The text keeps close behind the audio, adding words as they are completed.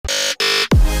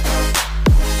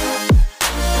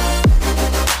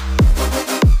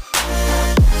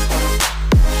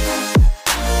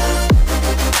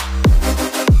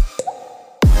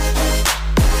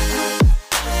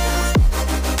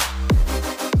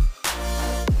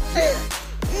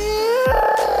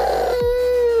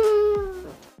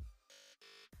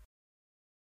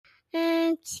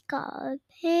carpenter,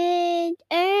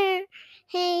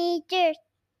 haters,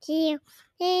 see,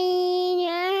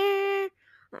 hater,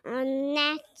 on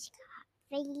next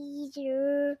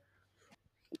freezer.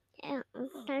 There's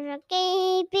a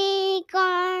great big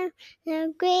car, a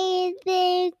great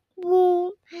big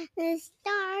boom, the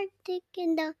start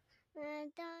ticking the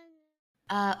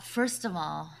First of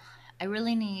all, I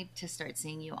really need to start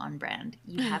seeing you on brand.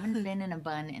 You haven't been in a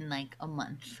bun in like a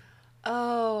month.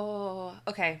 Oh,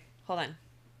 okay. Hold on.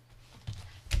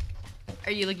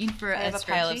 Are you looking for I have a a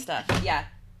pile of scrunchie? stuff. Yeah.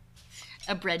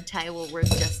 A bread tie will work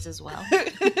just as well.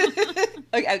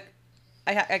 Okay,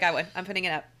 I got one. I'm putting it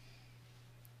up.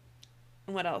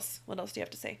 And what else? What else do you have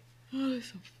to say? Oh, I'm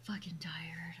so fucking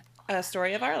tired. A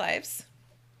story of our lives.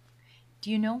 Do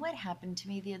you know what happened to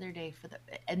me the other day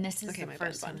and this is Okay, the my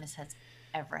first bun. time this has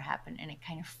ever happened and it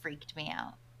kind of freaked me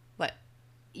out. What?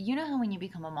 You know how when you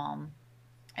become a mom,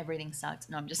 everything sucks?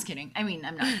 No, I'm just kidding. I mean,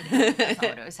 I'm not kidding. That's not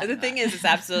what I was talking The about. thing is, it's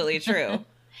absolutely true.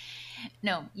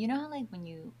 No, you know how like when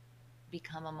you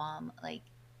become a mom, like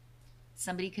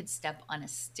somebody could step on a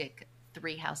stick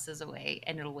 3 houses away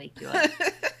and it'll wake you up.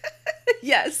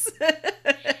 Yes.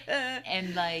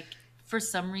 And like for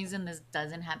some reason this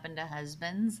doesn't happen to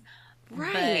husbands,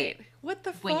 Right. but What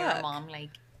the fuck? when you're a mom, like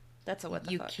That's a what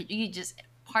the fuck. you just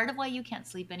part of why you can't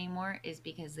sleep anymore is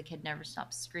because the kid never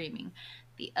stops screaming.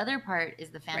 The other part is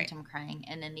the Right. phantom crying,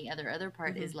 and then the other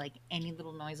part Mhm. is like any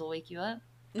little noise will wake you up.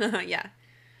 Yeah.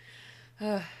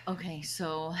 Okay,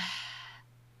 so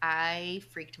I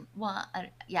freaked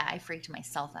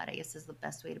myself out, I guess is the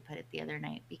best way to put it the other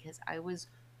night because I was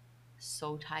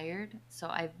so tired. So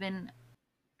I've been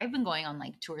going on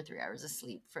like 2 or 3 hours of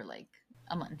sleep for like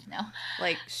a month now.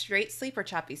 Like straight sleep or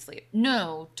choppy sleep?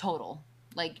 No, total.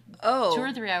 Like two Oh,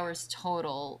 or 3 hours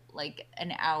total, like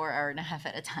an hour and a half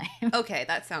at a time. okay.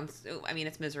 That sounds, I mean,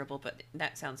 it's miserable, but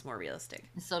that sounds more realistic.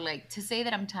 So like to say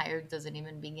that I'm tired doesn't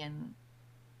even begin,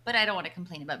 but I don't want to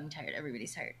complain about being tired.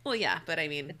 Everybody's tired. Well, yeah, but I But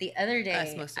mean, the other us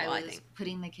day most of I all, I was think.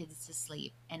 putting the kids to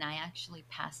sleep and I actually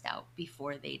passed out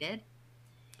before they did.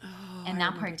 Oh, I And that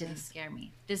remember part didn't this. scare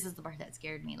me. This is the part that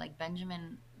scared me.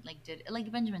 Benjamin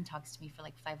talks to me for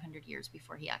like 500 years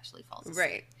before he actually falls asleep.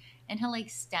 Right. And he'll like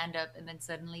stand up and then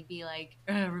suddenly be like,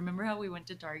 remember how we went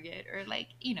to Target, or like,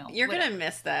 You're going to whatever.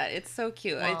 miss that. It's so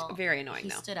cute. It's Well, very annoying, he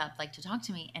though. stood up like to talk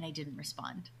to me and I didn't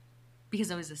respond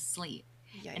because I was asleep.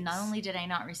 And not Yikes. only did I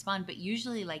not respond, but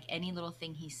usually like any little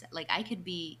thing he said, like I could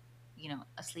be,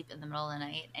 asleep in the middle of the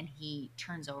night and he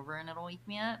turns over and it'll wake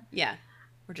me up. Yeah.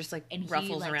 Or just like And he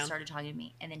ruffles like around. started talking to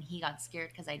me and then he got scared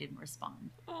because I didn't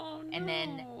respond. Oh, And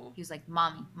then no. he was like,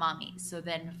 "Mommy, mommy." So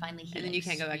then finally he And then like you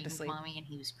can't go back to screamed, sleep. "Mommy," and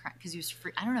he was crying because he was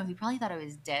free. I don't know. He probably thought I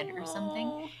was dead or something.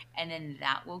 Oh. And then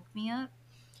that woke me up.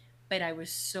 But I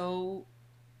was so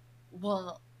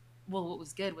well. Well, what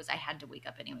was good was I had to wake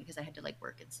up anyway because I had to like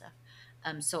work and stuff.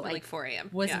 So At I like 4 a.m.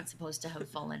 Yeah. wasn't supposed to have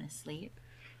fallen asleep.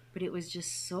 But it was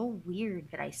just so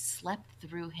weird that I slept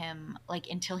through him like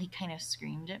until he kind of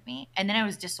screamed at me, and then I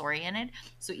was disoriented.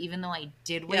 So even though I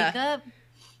did wake Yeah. up,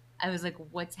 I was like,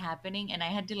 what's happening? And I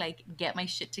had to like get my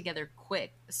shit together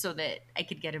quick so that I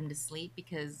could get him to sleep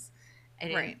because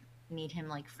I Right. didn't need him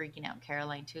like freaking out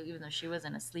Caroline too, even though she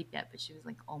wasn't asleep yet, but she was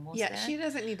like almost Yeah, there. she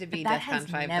doesn't need to But be that DEFCON has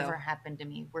 5, never though. happened to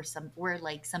me where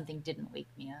like something didn't wake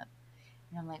me up.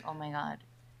 And I'm like, oh my God.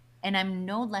 And I'm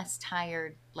no less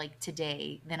tired like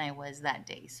today than I was that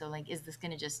day. So like, is this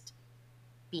gonna just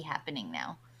be happening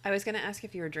now? I was going to ask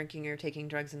if you were drinking or taking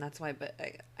drugs, and that's why, but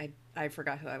I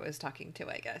forgot who I was talking to,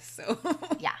 I guess. So,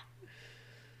 Yeah.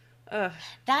 Ugh.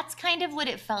 That's kind of what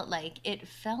it felt like. It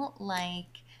felt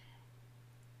like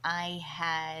I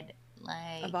had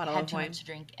A like bottle had of too wine. much to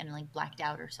drink and like blacked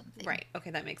out or something Right.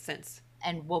 Okay, that makes sense.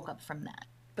 and woke up from that.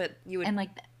 But you would, And like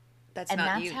that's and not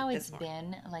that's you how it's this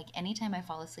morning. been like anytime I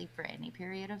fall asleep for any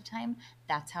period of time,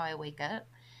 that's how I wake up.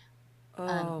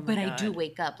 Oh my But I do God.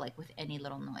 wake up like with any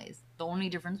little noise. The only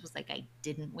difference was like I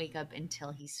didn't wake up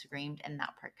until he screamed and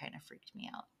that part kind of freaked me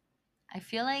out. I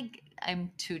feel like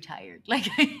I'm too tired. Like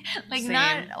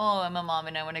not, Same. oh, I'm a mom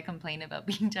and I want to complain about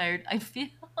being tired. I feel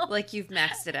Like you've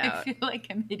maxed it I out. feel like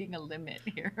I'm hitting a limit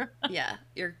here. Yeah,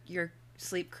 your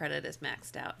sleep credit is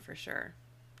maxed out for sure.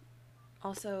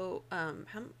 Also,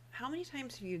 how many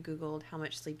times have you Googled how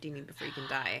much sleep do you need before you can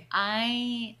die?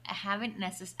 I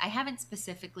haven't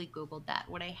specifically Googled that.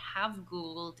 What I have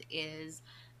Googled is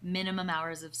minimum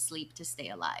hours of sleep to stay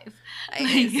alive.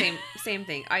 Like, Same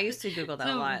thing. I used to Google that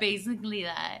a so lot. basically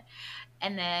that.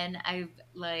 And then I've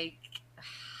like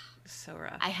So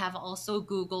rough. I have also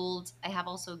Googled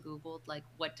like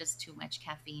what does too much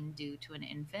caffeine do to an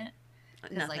infant?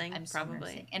 Because like Nothing, I'm still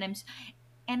probably. nursing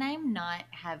and I'm not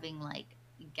having like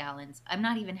gallons. I'm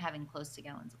not even having close to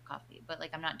gallons of coffee, but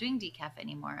like I'm not doing decaf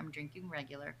anymore. I'm drinking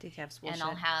regular. Decaf's bullshit. And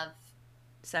I'll have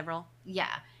several. Yeah.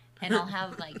 And I'll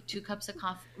have like 2 cups of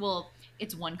coffee. Well,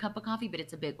 it's 1 cup of coffee, but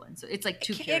it's a big one. So it's like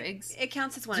 2 Keurigs. It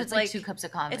counts as one. So it's like 2 cups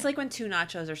of coffee. It's like when 2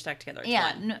 nachos are stuck together.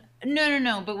 Yeah.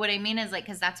 No. But what I mean is like,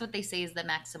 because that's what they say is the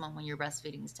maximum when you're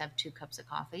breastfeeding is to have 2 cups of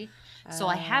coffee. So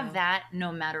I have that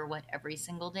no matter what every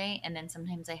single day. And then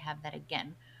sometimes I have that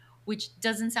again, which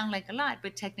doesn't sound like a lot,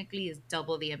 but technically is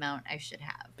double the amount I should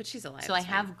have. But she's alive. So I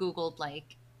have Googled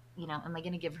like, you know, am I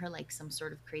going to give her like some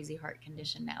sort of crazy heart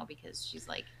condition now because she's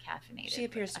like caffeinated? She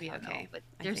appears to be okay. But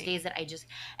there's days that I just,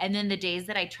 and then the days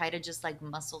that I try to just like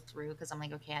muscle through because I'm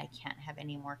like, okay, I can't have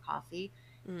any more coffee.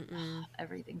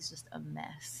 Everything's just a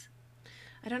mess.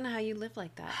 I don't know how you live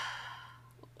like that.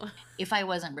 If I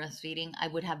wasn't breastfeeding, I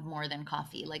would have more than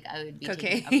coffee. Like I would be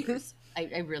cocaine. taking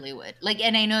I really would. Like,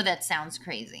 and I know that sounds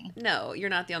crazy. No, you're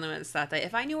not the only one that's thought that.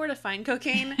 If I knew where to find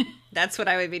cocaine, that's what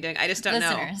I would be doing. I just don't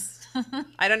Listeners. know.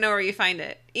 I don't know where you find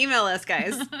it. Email us,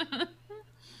 guys.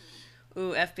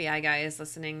 Ooh, FBI guy is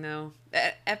listening though.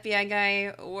 FBI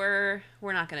guy, we're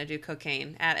not gonna do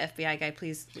cocaine. At FBI guy,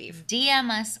 please leave. DM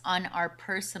us on our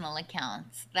personal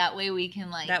accounts. That way we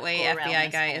can like. That way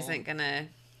FBI guy isn't gonna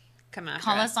come after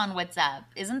Call us on WhatsApp.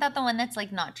 Isn't that the one that's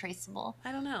like not traceable?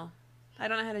 I don't know. I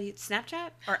don't know how to use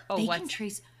Snapchat or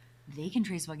They can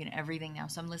trace fucking everything now.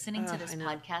 So I'm listening to this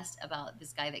podcast about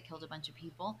this guy that killed a bunch of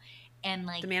people, and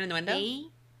like The Man in the Window.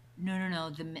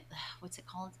 No. What's it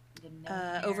called?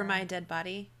 Over My Dead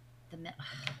Body.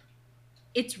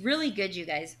 It's really good, you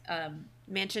guys.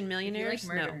 Mansion Millionaires.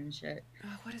 Like murder and shit.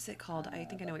 Oh, what is it called? I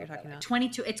think I know what you're talking about.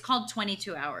 22. It's called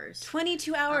 22 Hours.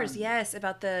 22 Hours. Yes,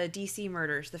 about the DC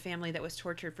murders. The family that was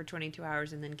tortured for 22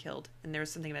 hours and then killed. And there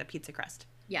was something about a pizza crust.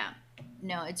 Yeah.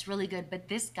 No, it's really good. But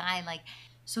this guy, like,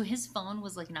 so his phone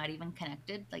was like not even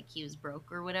connected. Like he was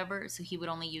broke or whatever. So he would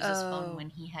only use his phone when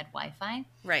he had Wi-Fi.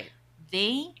 Right.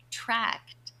 They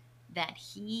tracked that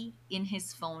he, in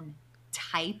his phone,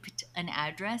 typed an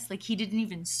address. Like he didn't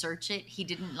even search it. He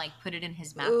didn't like put it in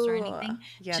his maps or anything.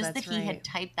 Yeah, just that he had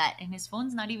typed that, and his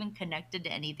phone's not even connected to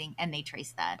anything, and they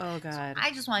traced that. Oh God. So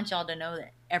I just want y'all to know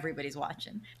that everybody's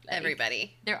watching. Like,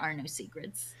 everybody. There are no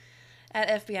secrets.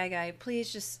 At FBI guy,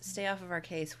 please just stay off of our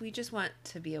case. We just want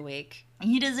to be awake.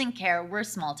 He doesn't care. We're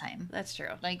small time. That's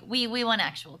true. Like we want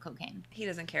actual cocaine. He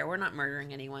doesn't care. We're not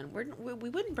murdering anyone. We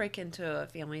wouldn't break into a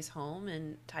family's home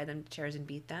and tie them to chairs and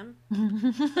beat them.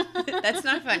 That's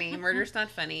not funny. Murder's not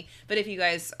funny. But if you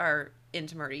guys are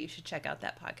into murder, you should check out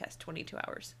that podcast, 22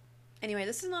 Hours. Anyway,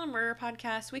 this is not a murder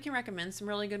podcast. We can recommend some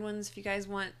really good ones if you guys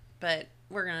want, but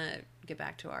we're going to get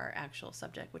back to our actual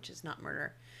subject, which is not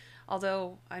murder.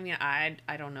 Although, I mean, I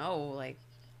don't know, like,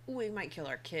 we might kill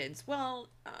our kids. Well,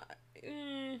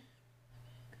 we're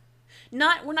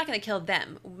not going to kill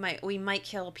them. We might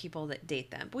kill people that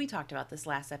date them. But we talked about this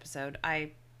last episode.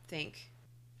 I think,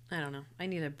 I don't know. I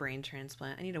need a brain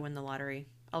transplant. I need to win the lottery.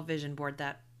 I'll vision board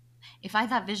that. If I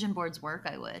thought vision boards work,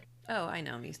 I would. Oh, I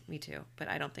know, me too. But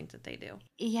I don't think that they do.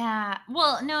 Yeah.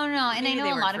 Well, no. And Maybe I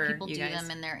know a lot of for people you do guys.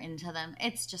 them and they're into them.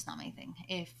 It's just not my thing.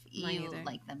 If Mine you either.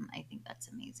 like them, I think that's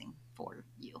amazing for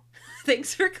you.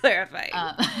 Thanks for clarifying.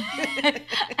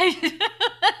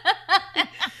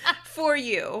 For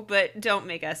you, but don't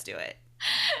make us do it.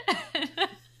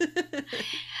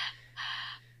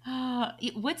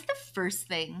 What's the first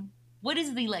thing? What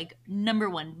is the like number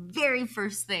one, very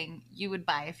first thing you would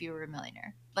buy if you were a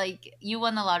millionaire? Like you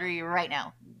won the lottery right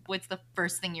now. What's the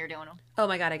first thing you're doing? Oh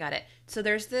my God, I got it. So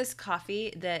there's this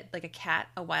coffee that like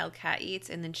a wild cat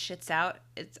eats and then shits out.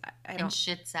 It's I don't. And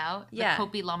shits out. Yeah. The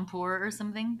Kopi Lumpur or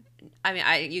something. I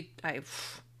mean,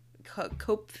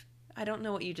 cope. I don't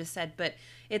know what you just said, but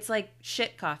it's like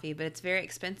shit coffee, but it's very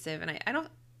expensive. And I don't.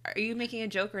 Are you making a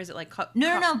joke or is it like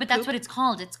No, but that's what it's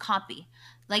called. It's copy.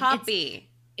 Like coffee.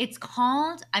 It's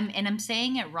called, I'm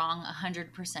saying it wrong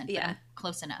 100%, but Yeah. I'm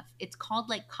close enough. It's called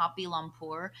like Kopi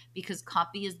Lumpur because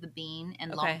Kopi is the bean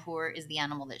and Okay. Lumpur is the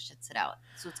animal that shits it out.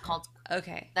 So it's called,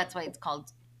 Okay. that's why it's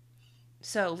called.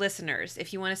 So listeners,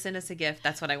 if you want to send us a gift,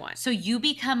 that's what I want. So you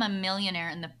become a millionaire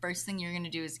and the first thing you're going to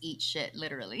do is eat shit,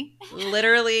 literally.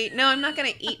 Literally, no, I'm not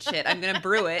going to eat shit. I'm going to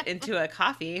brew it into a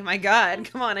coffee. My God,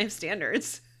 come on, I have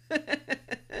standards.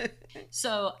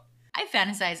 So I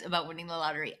fantasize about winning the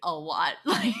lottery a lot,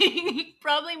 like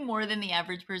probably more than the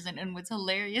average person. And what's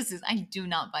hilarious is I do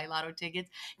not buy lotto tickets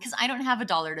because I don't have a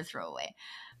dollar to throw away.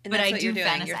 And But that's I what do you're doing.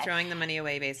 fantasize. You're throwing the money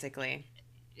away, basically.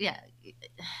 Yeah.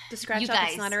 To scratch You off, guys,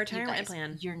 it's not a you retirement guys,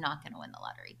 plan. You're not going to win the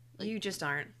lottery. Like, You just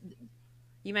aren't.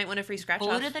 You might want a free scratch Go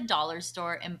off. to the dollar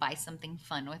store and buy something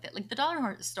fun with it. Like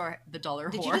the store, the dollar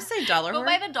whore. Did you just say dollar Go whore?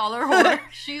 buy the dollar whore.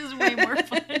 She's way more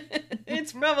fun.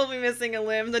 It's probably missing a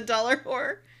limb, the dollar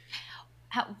whore.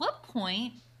 At what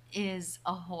point is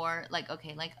a whore, like,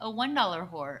 okay, like a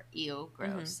 $1 whore, ew,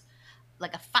 gross.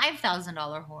 Like a $5,000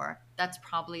 whore, that's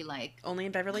probably like Only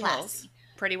in Beverly classy. Hills.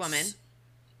 Pretty Woman.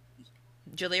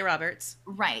 Julia Roberts.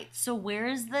 Right. So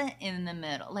where's the in the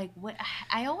middle? Like, what?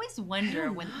 I always wonder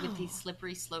don't with know. these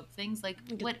slippery slope things. Like,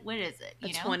 what is it? A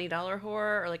You know, $20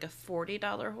 whore or like a $40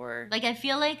 whore. like I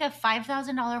feel like a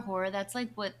 $5,000 whore. That's like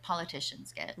what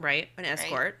politicians get, Right? An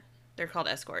escort. They're called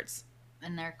escorts.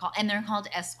 and they're called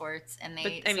escorts, and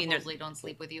they But, I mean, they're- supposedly don't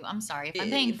sleep with you. I'm sorry, if I'm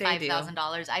paying They do.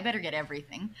 $5,000, I better get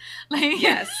everything. Like,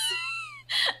 Yes.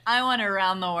 I want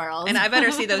around the world, And I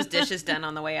better see those dishes done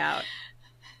on the way out.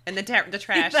 And the trash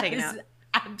That taken is out.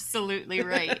 absolutely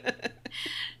right.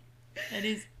 That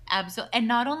is absolutely, and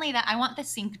not only that, I want the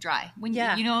sink dry. When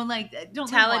Yeah. you know, like, don't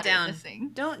Towel leave it water down. in the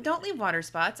sink. Don't leave water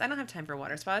spots. I don't have time for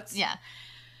water spots. Yeah,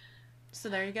 So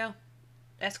there you go.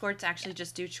 Escorts actually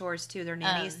just do chores too. They're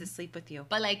nannies that sleep with you.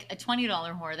 but like a $20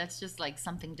 whore, that's just like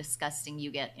something disgusting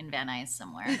you get in Van Nuys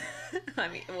somewhere. I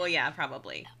mean, well, yeah,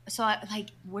 probably. So, like,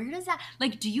 where does that,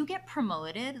 like, do you get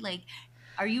promoted? Like,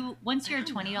 are you, once you're a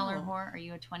 $20 know. whore, are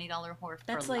you a $20 whore for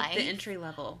That's life? like the entry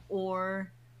level.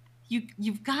 Or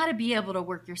you've got to be able to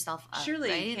work yourself up. Surely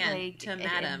right? you can Like, to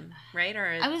madam, right?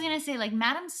 Or I was gonna say, like,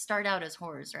 madams start out as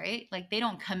whores, right? Like, you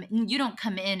don't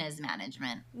come in as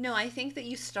management. no, I think that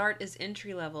you start as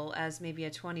entry level as maybe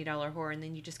a $20 whore, and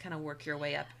then you just kind of work your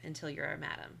way up until you're a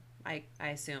madam. I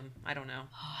assume. I don't know.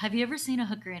 Have you ever seen a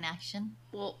hooker in action?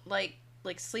 Well, like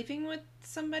sleeping with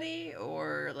somebody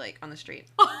or like on the street.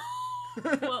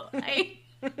 Well, I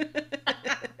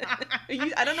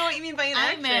don't know what you mean by an I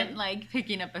action. meant like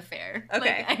picking up a fare.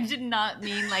 Okay. Like, I did not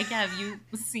mean like have you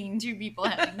seen two people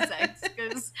having sex,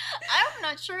 because I'm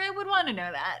not sure I would want to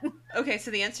know that. Okay,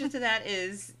 so the answer to that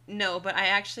is no, but I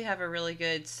actually have a really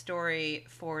good story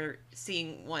for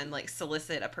seeing one like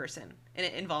solicit a person, and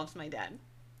it involves my dad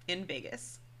in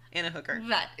Vegas and a hooker.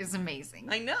 That is amazing.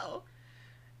 I know.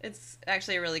 It's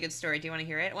actually a really good story. Do you want to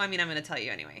hear it? Well, I mean, I'm going to tell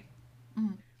you anyway.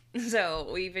 Mhm. So,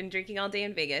 we've been drinking all day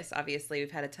in Vegas. Obviously,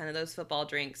 we've had a ton of those football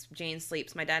drinks. Jane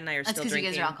sleeps. My dad and I are That's still because you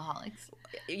drinking. guys are alcoholics.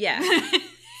 Yeah.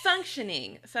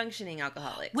 Functioning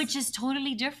alcoholics. Which is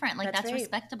totally different. Like, That's that's right.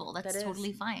 respectable. That's That is.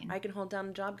 totally fine. I can hold down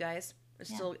a job, guys. It's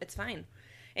Yeah. still, it's fine.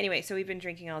 Anyway, so we've been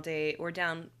drinking all day. We're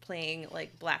down playing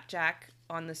like blackjack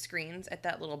on the screens at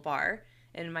that little bar,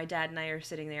 and my dad and I are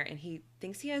sitting there, and he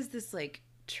thinks he has this like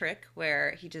trick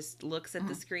where he just looks at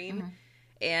the screen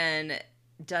and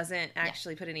doesn't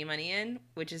actually put any money in,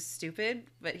 which is stupid.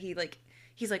 But he's like,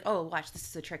 oh, watch, this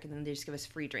is a trick, and then they just give us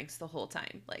free drinks the whole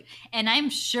time, like. And I'm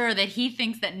sure that he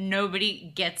thinks that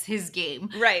nobody gets his game.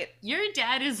 Right. Your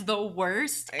dad is the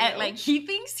worst I at know. like, he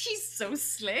thinks he's so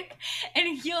slick,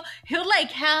 and he'll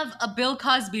like have a Bill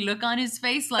Cosby look on his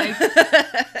face, like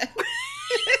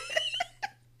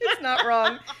It's not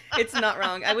wrong. It's not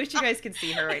wrong. I wish you guys could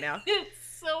see her right now. it's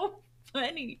so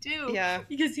funny too. Yeah.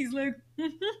 Because he's like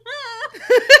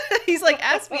He's like,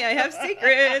 ask me, I have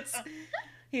secrets.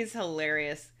 He's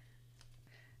hilarious.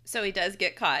 So he does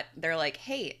get caught. They're like,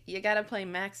 hey, you gotta play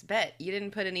max bet. You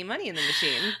didn't put any money in the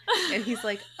machine. And he's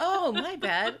like, oh, my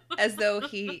bad. As though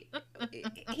he's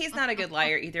not a good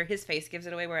liar either. His face gives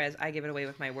it away, whereas I give it away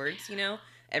with my words,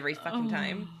 every fucking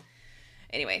time.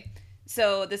 Anyway,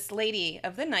 so this lady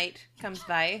of the night comes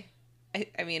by.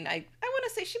 I mean, I want to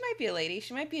say she might be a lady.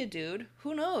 She might be a dude.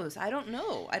 Who knows? I don't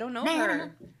know. I don't know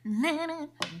her.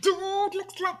 Dude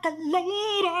looks like a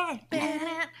lady.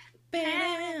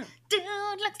 Dude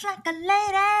looks like a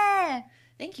lady.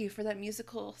 Thank you for that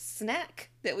musical snack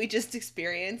that we just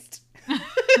experienced.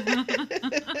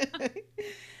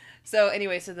 So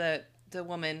anyway, so the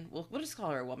woman, we'll just call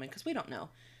her a woman because we don't know.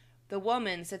 The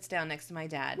woman sits down next to my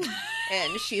dad,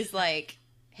 and she's like,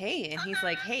 hey, and he's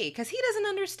like, hey, because he doesn't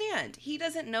understand. He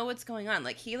doesn't know what's going on.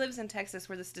 Like, he lives in Texas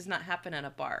where this does not happen at a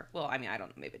bar. Well, I mean, I don't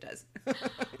know. Maybe it does.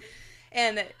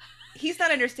 And he's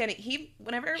not understanding. He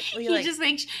Just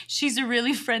thinks she's a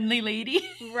really friendly lady.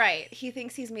 right. He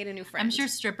thinks he's made a new friend. I'm sure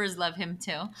strippers love him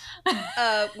too.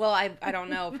 Well, I don't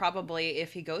know. Probably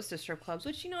if he goes to strip clubs,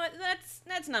 which, you know what,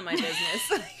 that's not my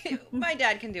business. My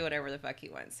dad can do whatever the fuck he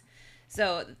wants.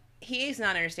 So he's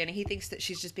not understanding. He thinks that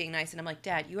she's just being nice. And I'm like,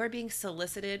 Dad, you are being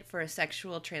solicited for a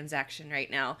sexual transaction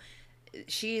right now.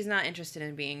 She's not interested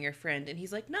in being your friend. And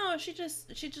he's like, no, she's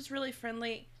just really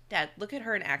friendly. Dad, look at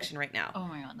her in action right now. Oh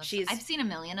my God. She's I've seen a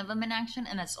million of them in action,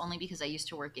 and that's only because I used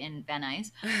to work in Van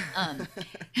Nuys.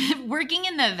 Working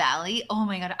in the valley, oh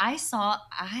my God. I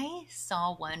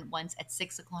saw one once at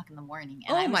 6:00 in the morning.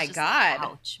 And Oh I was my just God. like,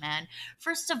 ouch, man.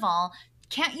 First of all,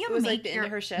 can't you It was make like the end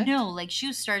of her shift? No, like she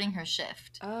was starting her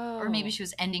shift. Oh. Or maybe she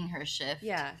was ending her shift.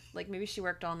 Yeah, like maybe she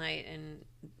worked all night and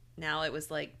now it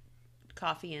was like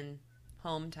coffee and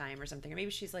home time or something. Or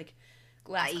maybe she's like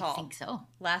last call. I think so.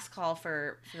 Last call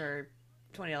for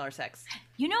 $20 sex.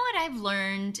 You know what I've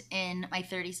learned in my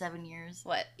 37 years?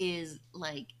 What? Is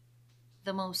like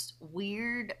the most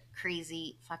weird,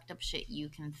 crazy, fucked up shit you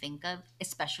can think of,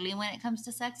 especially when it comes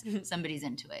to sex, somebody's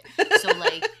into it. So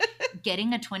like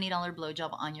getting a $20 blowjob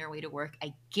on your way to work,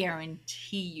 I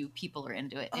guarantee you people are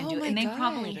into it. And they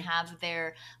probably have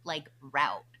their like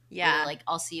route. Yeah. Where, like,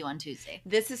 I'll see you on Tuesday.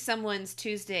 This is someone's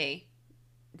Tuesday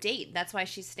date. That's why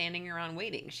she's standing around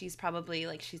waiting. She's probably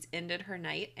like, she's ended her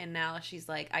night and now she's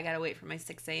like, I gotta wait for my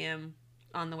 6 a.m.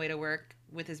 on the way to work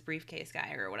with his briefcase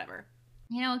guy or whatever.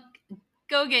 You know,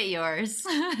 go get yours.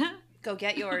 Go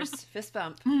get yours. Fist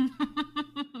bump.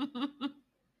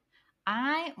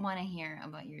 I want to hear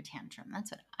about your tantrum.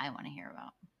 That's what I want to hear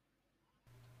about.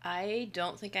 I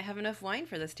don't think I have enough wine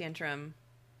for this tantrum.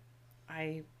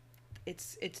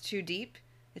 It's too deep.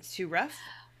 It's too rough.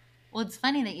 Well, it's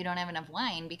funny that you don't have enough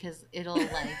wine because it'll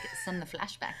like send the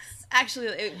flashbacks.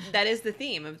 Actually, that is the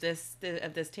theme of this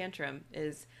tantrum.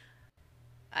 Is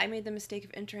I made the mistake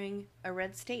of entering a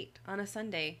red state on a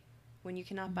Sunday when you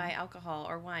cannot buy alcohol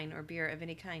or wine or beer of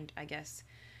any kind. I guess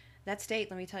that state.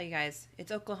 Let me tell you guys,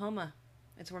 it's Oklahoma.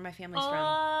 It's where my family's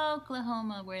from.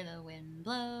 Oklahoma, where the wind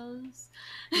blows.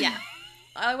 Yeah.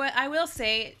 I will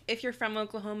say, if you're from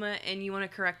Oklahoma and you want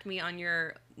to correct me on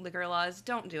your liquor laws,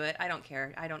 don't do it. I don't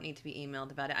care. I don't need to be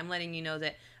emailed about it. I'm letting you know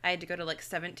that I had to go to like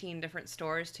 17 different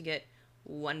stores to get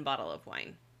one bottle of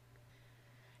wine.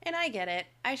 And I get it.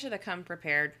 I should have come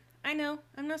prepared. I know.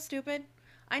 I'm not stupid.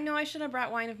 I know I should have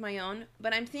brought wine of my own,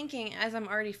 but I'm thinking as I'm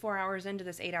already 4 hours into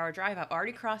this 8-hour drive, I've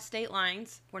already crossed state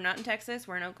lines. We're not in Texas.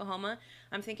 We're in Oklahoma.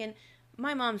 I'm thinking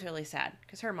my mom's really sad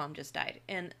because her mom just died.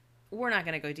 And we're not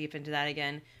going to go deep into that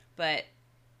again, but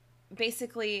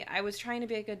basically I was trying to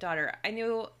be a good daughter. I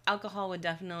knew alcohol would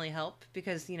definitely help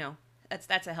because, you know,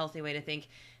 that's a healthy way to think.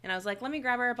 And I was like, let me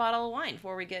grab her a bottle of wine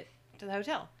before we get to the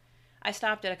hotel. I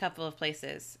stopped at a couple of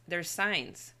places. There's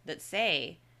signs that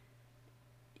say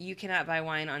you cannot buy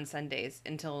wine on Sundays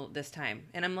until this time.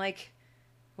 And I'm like,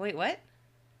 wait, what?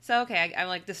 So, okay, I'm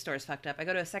like, this store's fucked up. I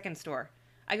go to a second store.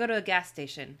 I go to a gas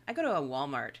station. I go to a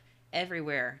Walmart.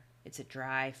 Everywhere. It's a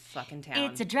dry fucking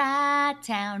town. It's a dry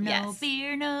town, no Yes.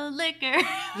 beer, no liquor.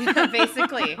 Yeah,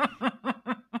 basically.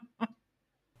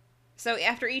 So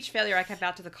after each failure, I kept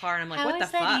out to the car and I'm like, How what the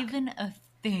is that fuck? even a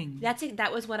thing? That's it.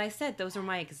 That was what I said. Those were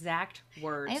my exact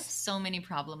words. I have so many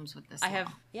problems with this I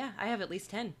law. have at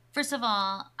least 10. First of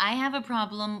all, I have a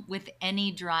problem with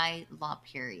any dry law,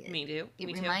 period. Me too. It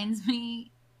Me too. reminds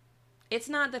me... It's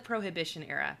not the prohibition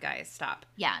era, guys. Stop.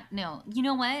 Yeah, no. You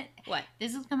know what? What?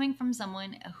 This is coming from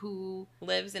someone who...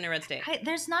 Lives in a red state.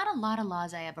 There's not a lot of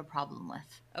laws I have a problem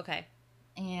with. Okay.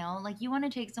 You know, like you want to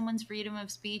take someone's freedom of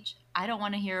speech. I don't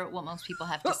want to hear what most people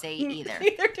have to say either.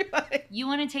 Neither do I. You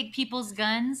want to take people's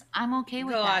guns? I'm okay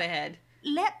with Go that. out ahead.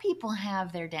 Let people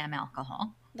have their damn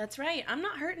alcohol. That's right. I'm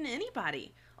not hurting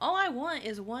anybody. All I want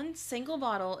is one single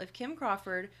bottle of Kim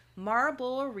Crawford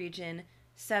Marlborough Region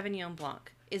Sauvignon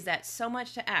Blanc. Is that so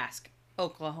much to ask,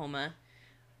 Oklahoma?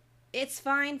 It's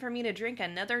fine for me to drink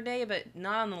another day, but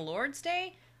not on the Lord's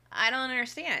Day? I don't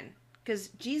understand. Because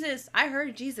Jesus, I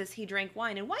heard Jesus, he drank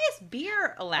wine. And why is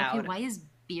beer allowed? Okay, why is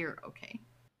beer okay?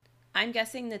 I'm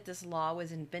guessing that this law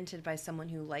was invented by someone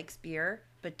who likes beer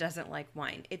but doesn't like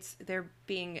wine. They're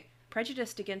being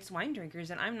prejudiced against wine drinkers,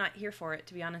 and I'm not here for it,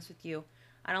 to be honest with you.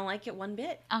 I don't like it one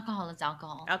bit. Alcohol is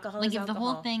alcohol. Alcohol like is if alcohol.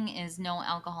 the whole thing is no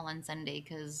alcohol on Sunday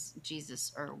because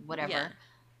Jesus or whatever. Yeah.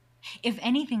 If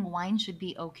anything, wine should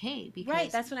be okay because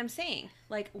Right, that's what I'm saying.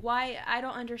 Like, why? I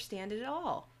don't understand it at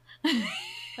all.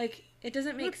 Like, it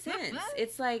doesn't make sense.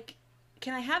 It's like,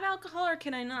 can I have alcohol or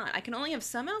can I not? I can only have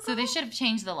some alcohol? So they should have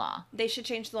changed the law. They should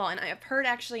change the law. And I've heard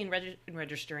actually in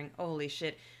registering, holy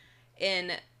shit,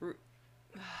 man,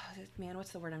 what's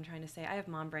the word I'm trying to say? I have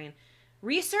mom brain.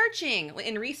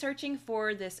 In researching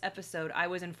for this episode, I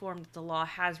was informed that the law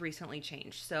has recently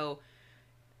changed. So,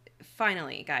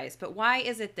 finally, guys. But why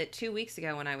is it that 2 weeks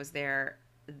ago when I was there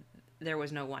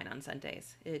was no wine on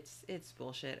Sundays? It's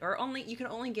bullshit. Or you can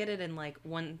only get it in like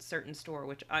one certain store,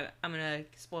 which I'm gonna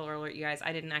spoiler alert you guys,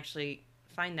 I didn't actually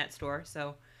find that store.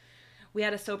 So we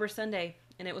had a sober Sunday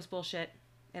and it was bullshit.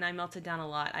 And I melted down a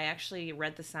lot. I actually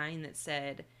read the sign that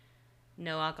said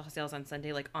no alcohol sales on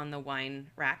Sunday, like on the wine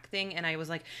rack thing. And I was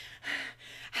like,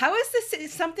 how is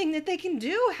this something that they can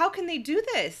do? How can they do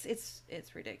this?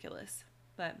 It's ridiculous.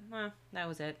 But that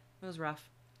was it. It was rough.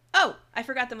 Oh, I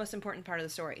forgot the most important part of the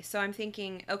story. So I'm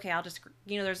thinking, okay, I'll just,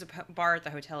 there's a bar at the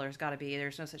hotel. There's got to be.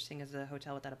 There's no such thing as a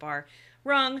hotel without a bar.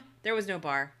 Wrong. There was no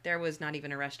bar. There was not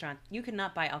even a restaurant. You could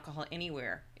not buy alcohol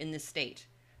anywhere in this state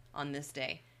on this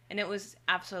day. And it was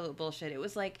absolute bullshit. It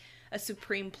was like a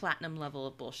supreme platinum level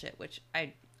of bullshit, which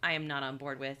I am not on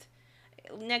board with.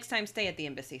 Next time, stay at the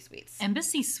Embassy Suites.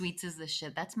 Embassy Suites is the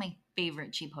shit. That's my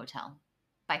favorite cheap hotel.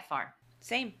 By far.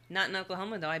 Same. Not in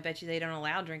Oklahoma, though. I bet you they don't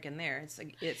allow drinking there.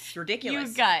 It's ridiculous.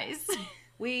 You guys.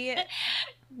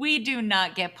 We do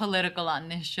not get political on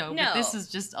this show, No. but this is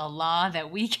just a law that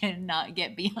we cannot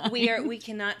get behind. we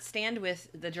cannot stand with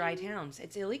the dry towns.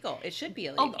 It's illegal. It should be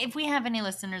illegal. Oh, if we have any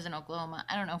listeners in Oklahoma,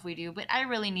 I don't know if we do, but I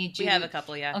really need you. We have a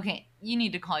couple, yeah. Okay, you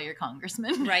need to call your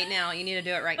congressman. Right now. You need to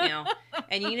do it right now.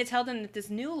 And you need to tell them that this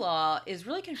new law is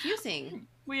really confusing.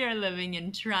 We are living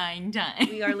in trying times.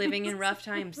 We are living in rough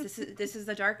times. This is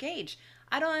the dark age.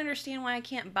 I don't understand why I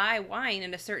can't buy wine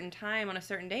at a certain time on a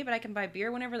certain day, but I can buy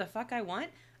beer whenever the fuck I want.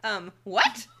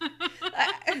 What?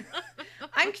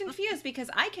 I'm confused because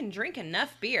I can drink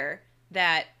enough beer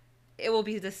that it will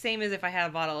be the same as if I had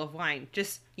a bottle of wine.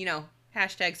 Just,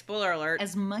 hashtag spoiler alert.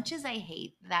 As much as I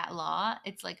hate that law,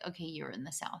 it's like, okay, you're in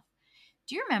the South.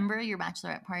 Do you remember your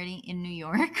bachelorette party in New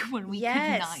York when we could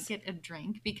not get a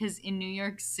drink because in New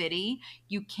York City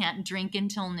you can't drink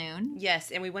until noon?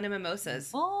 Yes, and we went to mimosas.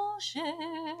 Bullshit.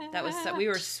 That was we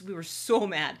were so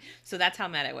mad. So that's how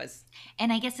mad I was.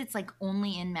 And I guess it's like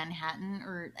only in Manhattan,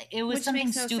 or it was Which something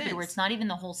makes no stupid sense. where it's not even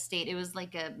the whole state. It was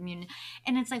like and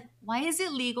it's like, why is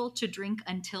it legal to drink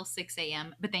until 6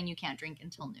 a.m. but then you can't drink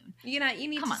until noon? You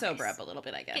need Come to on, sober guys. up a little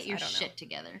bit, I guess. Get your I don't shit know.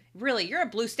 together. Really, you're a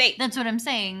blue state. That's what I'm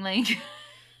saying. Like,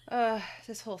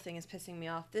 This whole thing is pissing me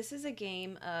off. This is a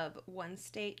game of one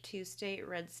state, two state,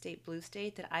 red state, blue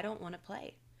state that I don't want to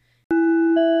play.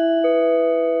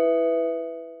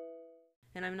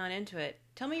 And I'm not into it.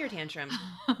 Tell me your tantrum.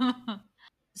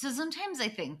 so sometimes I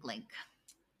think, like,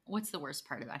 what's the worst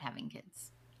part about having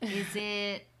kids? Is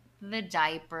it the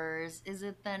diapers? Is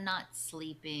it the not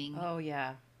sleeping? Oh,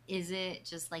 yeah. Is it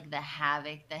just like the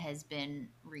havoc that has been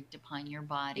wreaked upon your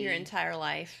body? Your entire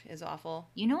life is awful.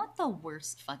 You know what the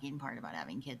worst fucking part about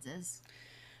having kids is?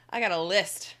 I got a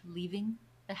list. Leaving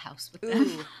the house with them.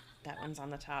 Ooh, that one's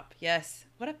on the top. Yes.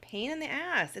 What a pain in the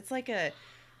ass. It's like it's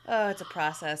a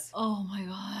process. Oh my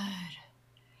God.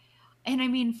 And I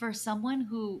mean, for someone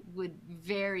who would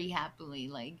very happily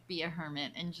like be a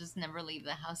hermit and just never leave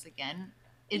the house again,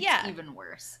 it's even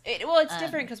worse. It's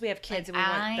different because we have kids and we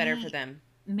want better for them.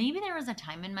 Maybe there was a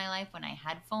time in my life when I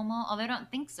had FOMO, although I don't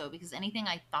think so, because anything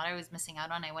I thought I was missing out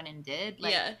on, I went and did.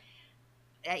 Like, yeah.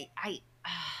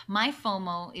 My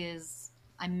FOMO is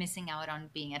I'm missing out on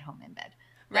being at home in bed.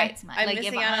 Right. That's my, I'm like,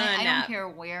 missing if out on a I nap. don't care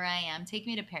where I am, take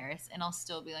me to Paris, and I'll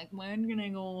still be like, when can I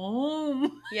go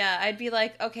home? Yeah, I'd be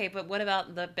like, okay, but what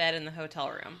about the bed in the hotel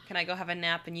room? Can I go have a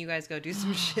nap and you guys go do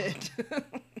some shit?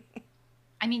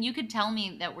 I mean, you could tell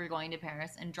me that we're going to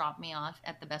Paris and drop me off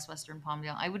at the Best Western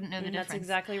Palmdale. I wouldn't know the difference. That's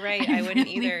exactly right. I wouldn't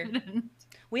really either. wouldn't.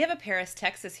 We have a Paris,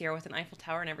 Texas here with an Eiffel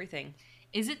Tower and everything.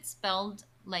 Is it spelled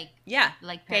like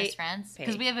Paris, France? Pay.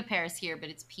 Because we have a Paris here, but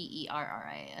it's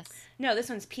Perris. No, this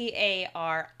one's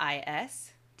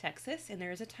Paris, Texas, and there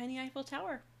is a tiny Eiffel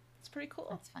Tower. It's pretty cool.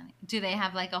 That's funny. Do they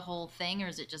have like a whole thing, or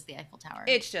is it just the Eiffel Tower?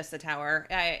 It's just the tower.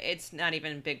 It's not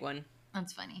even a big one.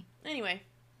 That's funny. Anyway.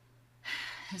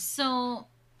 So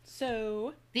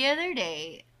the other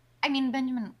day, I mean,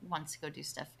 Benjamin wants to go do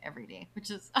stuff every day, which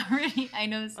is already, I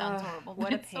know this sounds horrible, what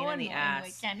but a it's pain so in the annoying. ass.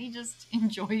 Like, can't he just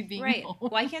enjoy being Right. home?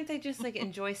 Why can't they just like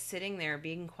enjoy sitting there,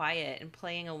 being quiet and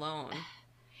playing alone?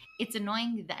 It's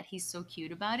annoying that he's so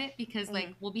cute about it because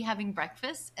like we'll be having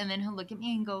breakfast and then he'll look at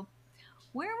me and go,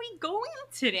 "Where are we going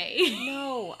today?"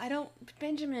 No, I don't,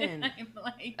 Benjamin. I'm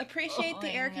like, Appreciate the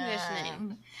air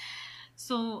conditioning.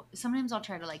 So sometimes I'll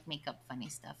try to like make up funny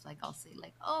stuff. Like I'll say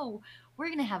like, "Oh, we're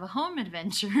gonna have a home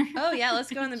adventure." Oh yeah, let's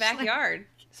go in the backyard.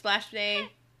 Splash day.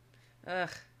 Ugh.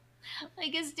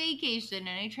 Like a staycation, and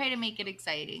I try to make it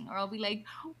exciting. Or I'll be like,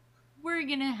 "We're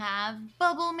gonna have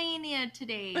Bubble Mania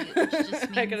today," which just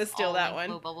means I'm gonna steal all, that like, one.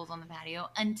 blow bubbles on the patio,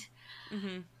 and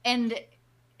Mm-hmm.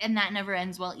 and that never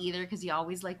ends well either because he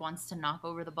always like wants to knock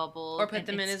over the bubbles Or put and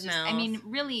them in it's his mouth. I mean,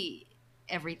 really,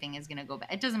 everything is gonna go bad.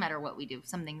 It doesn't matter what we do;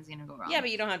 something's gonna go wrong. Yeah, but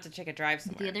you don't have to take a drive The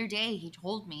somewhere. other day, he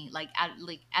told me like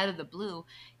out of the blue,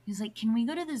 he was like, "Can we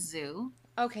go to the zoo?"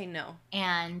 Okay, no.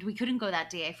 And we couldn't go that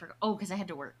day. I forgot. Oh, because I had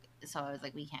to work. So I was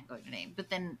like, we can't go today. But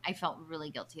then I felt really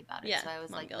guilty about it. Yeah, So I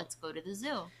was mom like, guilt. let's go to the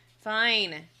zoo.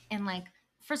 Fine. And like,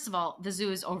 first of all, the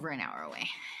zoo is over an hour away,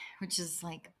 which is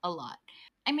like a lot.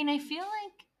 I mean, I feel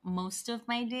like most of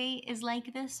my day is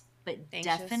like this, but Anxious?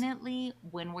 definitely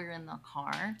when we're in the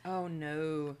car, Oh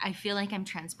no. I feel like I'm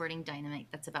transporting dynamite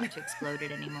that's about to explode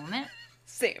at any moment.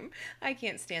 Same. I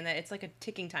can't stand that. It's like a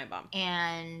ticking time bomb.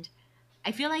 And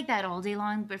I feel like that all day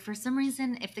long, but for some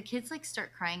reason, if the kids like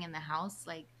start crying in the house,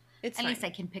 like It's at fine. least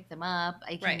I can pick them up.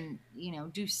 I can, Right. you know,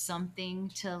 do something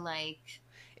to like.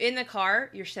 In the car,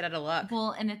 you're shit out of luck.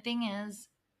 Well, and the thing is,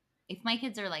 if my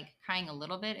kids are like crying a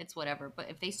little bit, it's whatever. But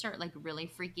if they start like really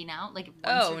freaking out, like if one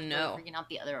Oh, starts no. really freaking out,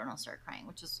 the other one will start crying,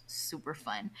 which is super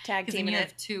fun. Tag Because then teaming you it.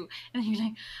 have two, and then you're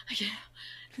like,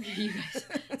 okay, you guys,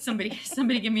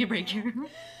 somebody, give me a break here.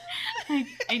 Like,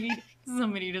 I need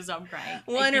somebody to stop crying.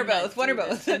 One or cannot both. One or do this.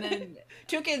 both. And then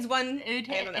Two kids, one. it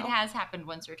I don't know. has happened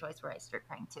once or twice where I start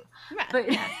crying too. Yeah,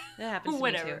 But yeah, that happens to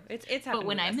whatever. me too. It's happened But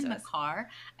when to the I'm best in of the us. car,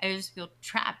 I just feel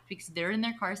trapped because they're in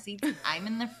their car seats, I'm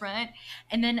in the front,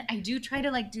 and then I do try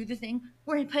to like do the thing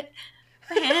where I put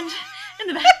my hand in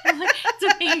the back. I'm like,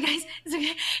 it's okay, you guys. It's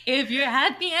okay. If you're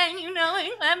happy and you know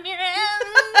it, clap your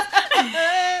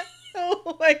hands.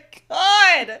 Oh my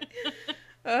god.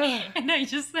 Ugh. And I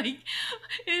just like,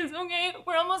 it's okay.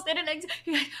 We're almost at an exit.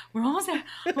 You guys, we're almost there.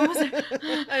 We're almost there.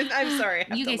 I'm sorry. I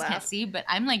have You to guys laugh. can't see, but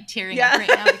I'm like tearing Yeah. up right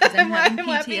now because I'm having PTSD.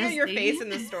 laughing at your face in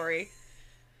the story.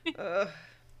 Ugh.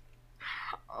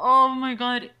 Oh my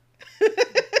god.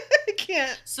 I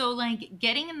can't. So like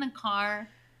getting in the car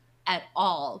at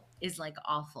all is like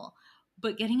awful.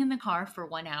 But getting in the car for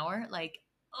 1 hour, like,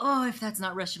 oh, if that's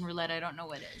not Russian roulette, I don't know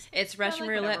what is. It's But, Russian like,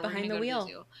 roulette whatever, we're behind gonna the go to wheel.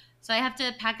 zoo. So I have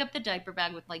to pack up the diaper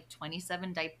bag with like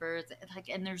 27 diapers, like,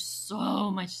 and there's so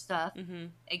much stuff. Mm-hmm.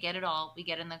 I get it all. We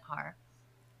get in the car.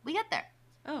 We get there.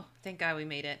 Oh, thank God we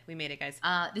made it. We made it, guys.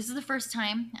 This is the first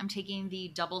time I'm taking the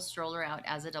double stroller out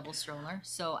as a double stroller.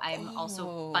 So I'm also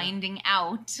Oh. finding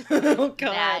out Oh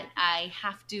God. that I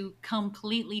have to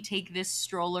completely take this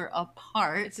stroller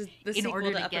apart It's the in sequel order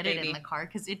to to Upper get it Baby. in the car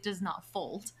because it does not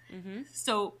fold. Mm-hmm.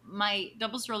 So my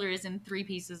double stroller is in 3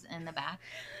 pieces in the back.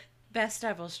 Best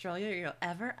double stroller you'll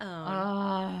ever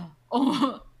own.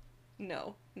 Oh,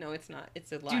 No, it's not.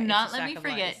 It's a lie. do It's not a let sack me of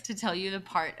forget lies. to tell you the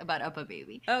part about Uppa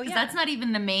Baby. Oh, 'Cause yeah. that's not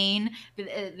even the main. But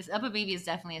this Uppa Baby is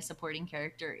definitely a supporting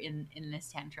character in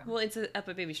this tantrum. Well, it's a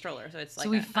Upper Baby stroller, so it's like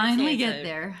we I'd say finally it's get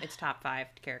there. It's top 5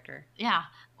 character. Yeah.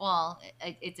 Well,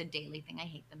 it's a daily thing. I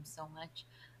hate them so much.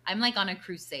 I'm like on a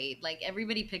crusade. Like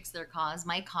everybody picks their cause.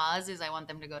 My cause is I want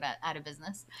them to go out of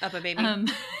business. Upper Baby.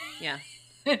 Yeah,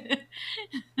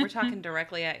 we're talking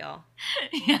directly at y'all.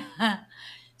 Yeah.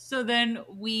 So then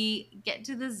we get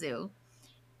to the zoo.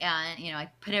 And, you know,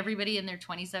 I put everybody in their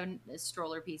 27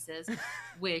 stroller pieces,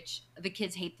 which the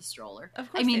kids hate the stroller.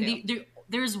 Of course I mean, they do.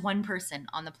 there's one person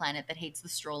on the planet that hates the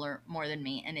stroller more than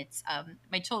me, and it's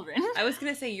my children. I was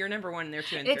gonna say you're number 1, and they're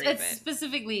 2 and 3. It's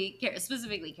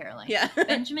specifically Caroline. Yeah,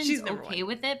 Benjamin's she's number okay 1.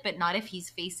 with it, but not if he's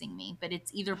facing me. But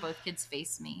it's either both kids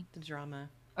face me, The drama.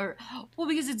 or well,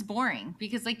 because it's boring.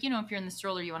 Because like you know, if you're in the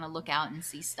stroller, you want to look out and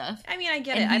see stuff. I mean, I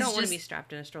get And it. I he's don't want to just- be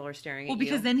strapped in a stroller staring Well, at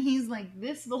because you. then he's like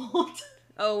this the whole time.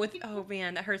 Oh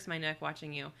man, that hurts my neck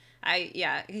watching you.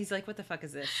 He's like, what the fuck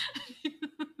is this?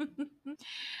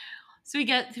 So we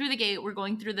get through the gate. We're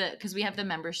going through because we have the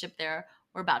membership there.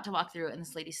 We're about to walk through, and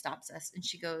this lady stops us, and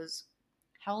she goes,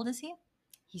 "How old is he?"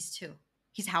 He's 2.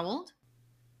 He's how old?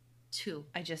 2.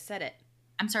 I just said it.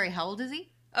 I'm sorry. How old is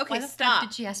he? Okay, Why the fuck stop.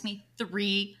 did she ask me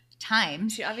 3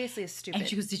 times? She obviously is stupid. And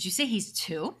she goes, "Did you say he's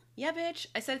 2?" Yeah, bitch.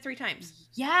 I said it 3 times.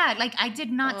 Yeah, like I did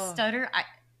not Ugh. stutter.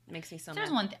 Makes me so There's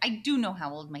mad. one thing. I do know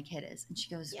how old my kid is, and she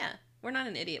goes, Yeah, we're not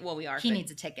an idiot. Well, we are. "He but-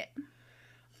 needs a ticket."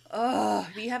 Oh,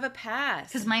 you have a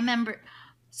pass. Because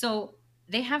so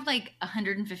they have like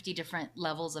 150 different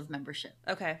levels of membership.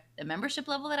 Okay. The membership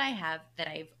level that I have that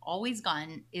I've always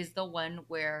gotten is the one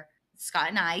where Scott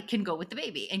and I can go with the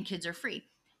baby and kids are free.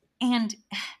 And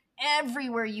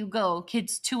everywhere you go,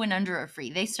 kids 2 and under are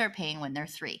free. They start paying when they're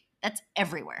 3. That's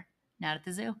everywhere. Not at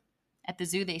the zoo. At the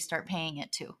zoo, they start paying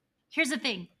at 2. Here's the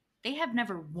thing. They have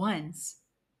never once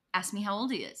asked me how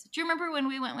old he is. Do you remember when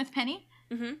we went with Penny?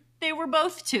 Mm-hmm. They were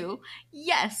both 2.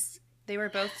 Yes. They were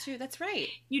both 2. That's right.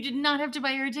 You did not have to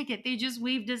buy her a ticket. They just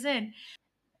waved us in.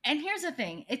 And here's the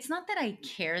thing. It's not that I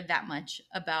care that much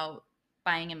about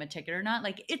buying him a ticket or not.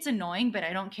 Like, it's annoying, but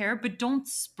I don't care. But don't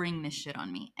spring this shit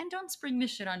on me. And don't spring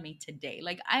this shit on me today.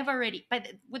 Like, I've already,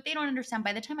 what they don't understand,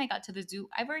 by the time I got to the zoo,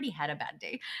 I've already had a bad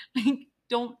day. Like,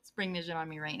 don't spring this shit on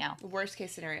me right now. Worst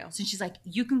case scenario. So she's like,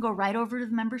 you can go right over to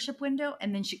the membership window.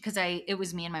 And then it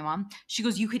was me and my mom. She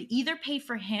goes, you could either pay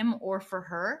for him or for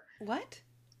her. What?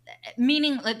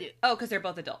 Meaning, like, Oh, because they're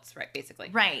both adults, right? Basically.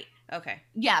 right. Okay.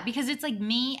 Yeah, because it's like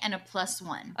me and a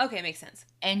 +1. Okay, makes sense.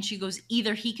 And she goes,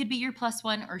 either he could be your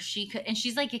 +1 or she could. And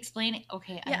she's like explaining,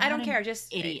 okay, Yeah, I'm I don't not care. an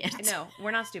Just idiot. No,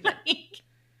 we're not stupid. Like,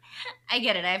 I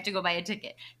get it. I have to go buy a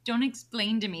ticket. Don't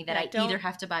explain to me that Yeah, I don't- either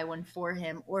have to buy one for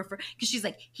him or for, because she's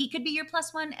like, he could be your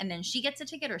 +1 and then she gets a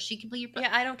ticket, or she could be your Yeah,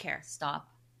 I don't care. Stop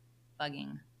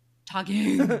bugging.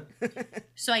 Talking.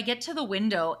 So I get to the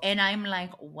window and I'm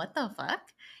like, what the fuck?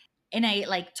 And I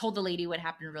like told the lady what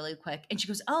happened really quick. And she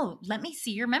goes, oh, let me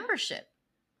see your membership.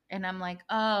 And I'm like,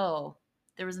 oh,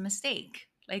 there was a mistake.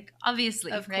 Like,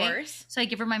 obviously, Of right? course. So I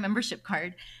give her my membership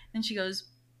card. And she goes,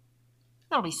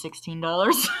 that'll be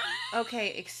 $16.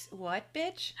 Okay, what,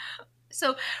 bitch?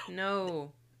 So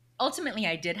No. ultimately,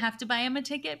 I did have to buy him a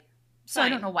ticket. So I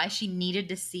Fine. don't know why she needed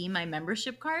to see my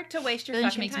membership card. To waste your Then she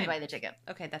fucking makes time. me buy the ticket.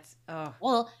 Okay, that's oh.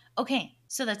 Well, okay,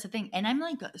 so that's the thing. And I'm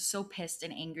like so pissed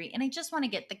and angry. And I just want to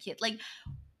get the kid. Like,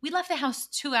 we left the house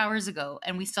 2 hours ago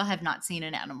and we still have not seen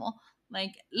an animal.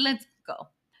 Like, let's go.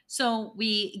 So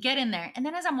we get in there. And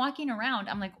then as I'm walking around,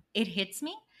 I'm like, it hits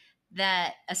me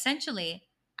that essentially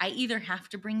I either have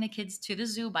to bring the kids to the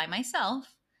zoo by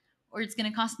myself, or it's going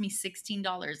to cost me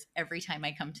 $16 every time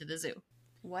I come to the zoo.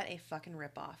 What a fucking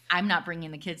ripoff. I'm not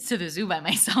bringing the kids to the zoo by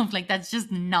myself. Like, that's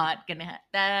just not gonna.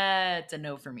 That's a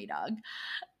no for me, dog.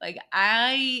 Like,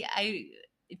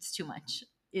 it's too much.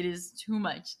 It is too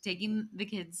much. Taking the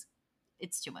kids,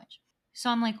 it's too much.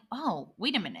 So I'm like, oh,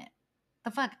 wait a minute.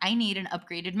 The fuck? I need an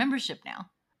upgraded membership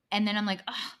now. And then I'm like,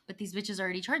 oh, but these bitches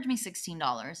already charged me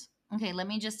 $16. Okay, let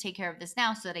me just take care of this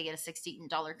now so that I get a $16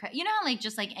 credit. You know, like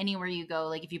just like anywhere you go,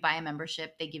 like if you buy a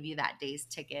membership, they give you that day's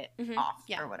ticket off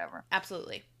Yeah. or whatever.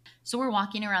 Absolutely. So we're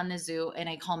walking around the zoo and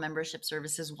I call membership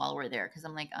services while we're there because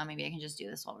I'm like, oh, maybe I can just do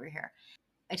this while we're here.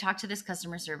 I talk to this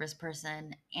customer service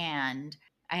person and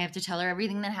I have to tell her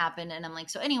everything that happened. And I'm like,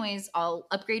 so anyways, I'll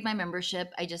upgrade my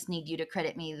membership. I just need you to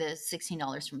credit me the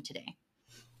 $16 from today.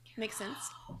 Makes sense.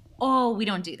 Oh, we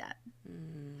don't do that.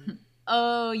 Mm.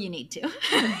 Oh, you need to.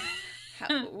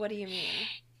 What do you mean?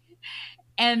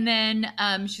 And then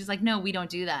she's like, no, we don't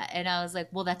do that. And I was like,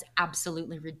 well, that's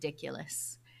absolutely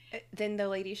ridiculous. Then the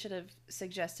lady should have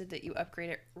suggested that you upgrade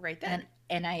it right then.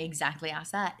 And I exactly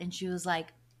asked that. And she was like,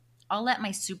 I'll let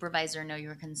my supervisor know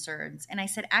your concerns. And I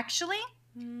said, actually,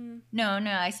 no.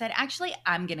 I said, actually,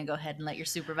 I'm going to go ahead and let your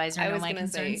supervisor know my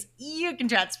concerns. You can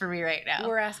transfer me right now.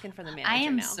 We're asking for the manager I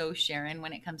am now. so Sharon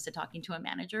when it comes to talking to a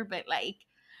manager, but like,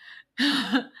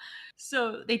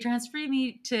 so they transferred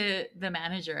me to the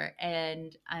manager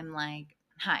and I'm like,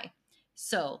 hi.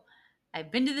 So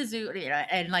I've been to the zoo, you know,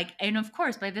 and of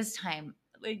course by this time,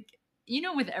 like, you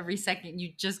know, with every second,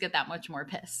 you just get that much more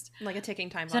pissed. Like a ticking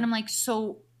time bomb. So I'm like,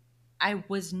 so I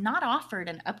was not offered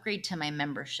an upgrade to my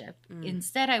membership.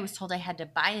 Instead, I was told I had to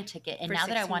buy a ticket. And For now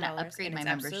that I want to $16, upgrade and my it's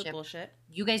absolute membership, bullshit.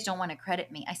 you guys don't want to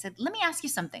credit me. I said, let me ask you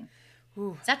something.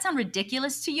 Ooh. Does that sound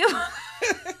ridiculous to you?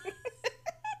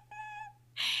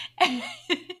 And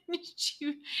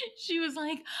she was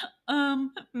like,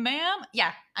 ma'am?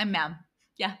 Yeah, I'm ma'am.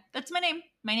 Yeah, that's my name.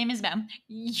 My name is ma'am.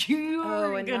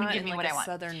 You're and going to not give in me like what a I want.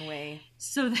 Southern way.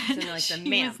 So then like the she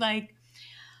ma'am. was like,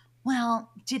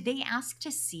 well, did they ask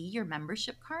to see your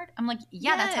membership card? I'm like,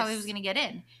 yeah, that's how I was going to get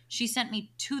in. She sent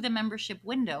me to the membership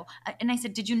window. And I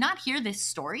said, did you not hear this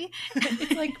story?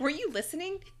 It's like, were you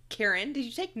listening? Karen, did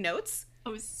you take notes? I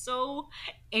was so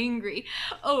angry.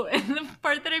 Oh, and the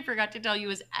part that I forgot to tell you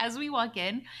is as we walk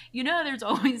in, you know how there's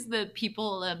always the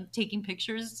people taking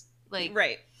pictures? Like,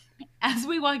 Right. As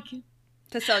we walk in.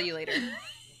 To sell you later.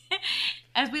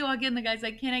 As we walk in, the guy's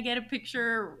like, can I get a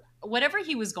picture? Whatever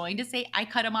he was going to say, I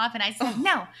cut him off and I said,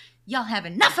 no, y'all have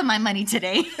enough of my money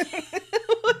today.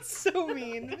 That's so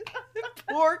mean.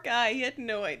 Poor guy. He had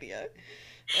no idea.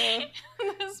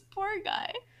 This poor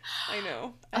guy. I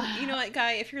know. You know what,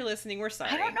 guy? If you're listening, we're sorry.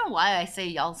 I don't know why I say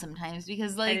y'all sometimes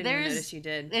because like I didn't even there's notice you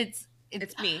did. It's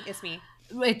me. It's me.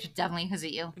 It's definitely because of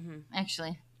you. Mm-hmm.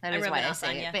 Actually, that I is rub why it I off on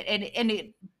say ya.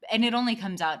 it. But it only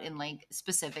comes out in like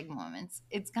specific moments.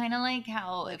 It's kind of like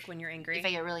how Like when you're angry. if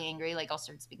I get really angry, like I'll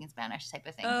start speaking Spanish type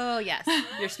of thing. Oh yes,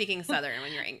 you're speaking Southern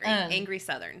when you're angry. Angry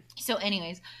Southern. So,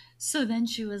 anyways, so then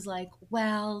she was like,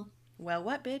 "Well,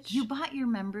 what, bitch? you bought your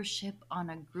membership on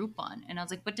a Groupon," and I was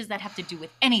like, "What does that have to do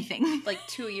with anything?" Like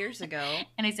 2 years ago.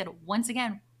 And I said, once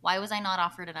again, why was I not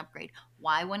offered an upgrade?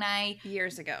 Why, when I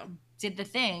Years ago. did the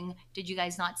thing, did you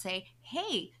guys not say,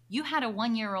 hey, you had a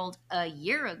 1-year-old a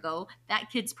year ago. That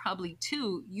kid's probably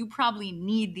 2. You probably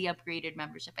need the upgraded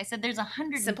membership. I said, there's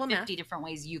 150 different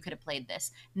ways you could have played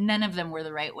this. None of them were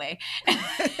the right way.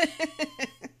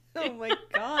 Oh my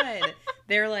God.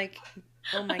 They're like,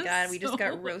 Oh my God, we just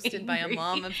got roasted by a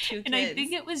mom of 2 kids. And I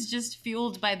think it was just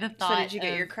fueled by the thought. So did you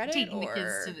get your credit, taking or? the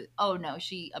kids to the, oh no,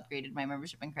 she upgraded my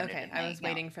membership and credit. Okay, I was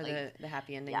waiting for the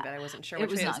happy ending, yeah, but I wasn't sure it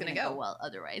which was way it not was going to to go. well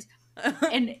otherwise.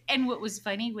 and what was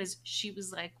funny was she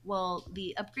was like, well,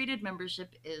 the upgraded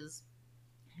membership is,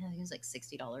 I think it was like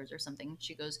 $60 or something.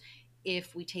 She goes,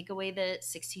 if we take away the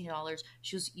 $16,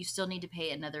 she goes, you still need to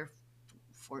pay another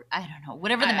for, I don't know,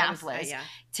 whatever the math was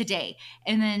today.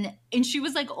 And she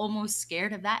was like almost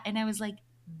scared of that. And I was like,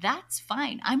 that's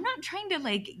fine. I'm not trying to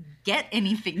like get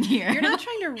anything here. You're not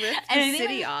trying to rip the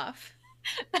city off.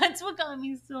 That's what got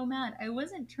me so mad. I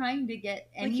wasn't trying to get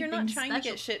anything. Like, you're not trying to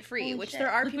get shit free, which there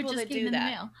are people that do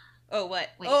that. Oh, what?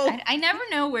 Wait, I never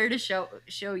know where to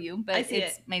show you, but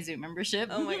it's my Zoom membership.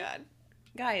 Oh my God.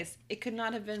 Guys, it could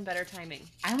not have been better timing.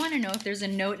 I want to know if there's a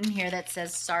note in here that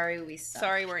says, sorry, we suck.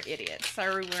 Sorry, we're idiots.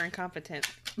 Sorry, we're incompetent.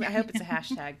 I hope it's a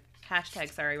hashtag. Hashtag,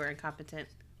 sorry, we're incompetent.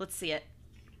 Let's see it.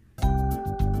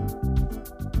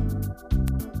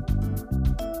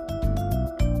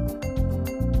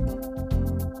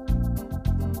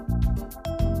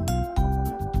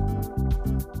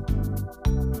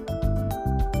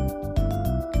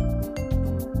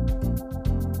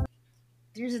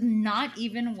 There's not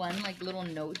even one like little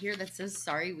note here that says,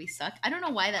 sorry, we suck. I don't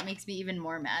know why that makes me even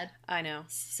more mad. I know.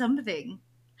 Something.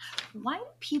 Why do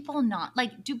people not,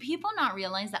 like, do people not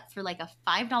realize that for like a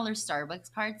 $5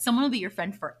 Starbucks card, someone will be your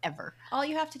friend forever? All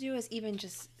you have to do is even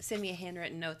just send me a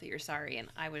handwritten note that you're sorry, and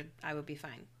I would be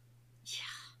fine.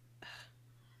 Yeah.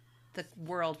 The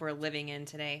world we're living in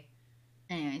today.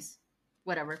 Anyways,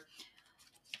 whatever.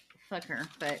 Fuck her,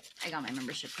 but I got my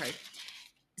membership card.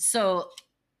 So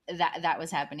that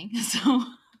was happening. So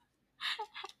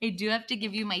I do have to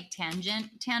give you my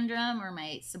tantrum or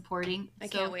my supporting. I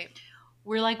can't wait.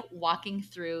 We're like walking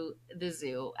through the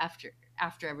zoo after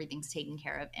everything's taken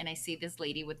care of, and I see this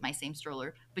lady with my same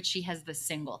stroller, but she has the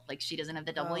single, like she doesn't have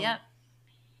the double yet.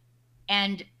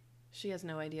 And she has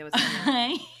no idea what's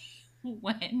happening. I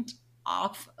went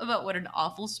off about what an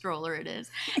awful stroller it is,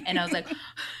 and I was like,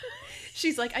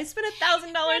 she's like, I spent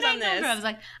 $1,000 on this. I was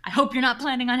like, I hope you're not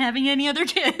planning on having any other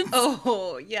kids.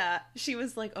 Oh yeah, she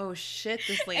was like, oh shit,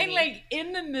 this lady. And like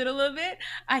in the middle of it,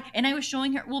 I was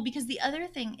showing her, well, because the other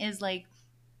thing is like,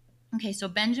 okay, so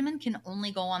Benjamin can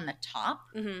only go on the top.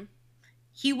 Mm-hmm.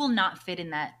 He will not fit in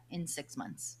that in 6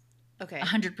 months. Okay.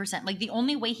 100%. Like the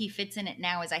only way he fits in it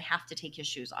now is I have to take his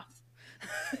shoes off.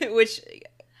 Which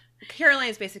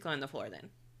Caroline's basically on the floor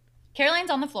then.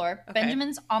 Caroline's on the floor. Okay.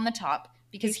 Benjamin's on the top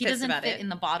because he doesn't fit in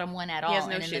the bottom one at all. Has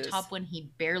no and in shoes. the top one,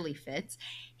 he barely fits.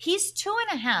 He's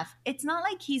 2.5. It's not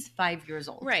like he's 5 years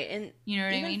old. Right. And you know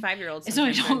what I mean? Even 5-year-olds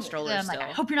so strollers I'm like,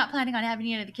 I hope you're not planning on having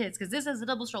any of the kids because this has a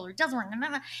double stroller. It doesn't work.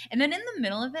 And then in the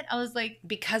middle of it, I was like,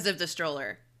 because of the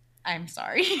stroller. I'm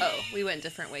sorry. Oh, we went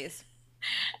different ways.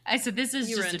 I said, this is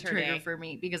just a trigger for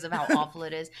me because of how awful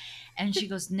it is. And she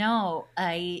goes, no,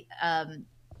 I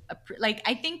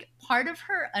think part of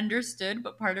her understood,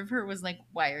 but part of her was like,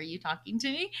 why are you talking to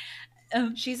me?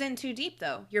 She's in too deep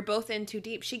though. You're both in too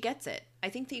deep. She gets it. I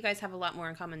think that you guys have a lot more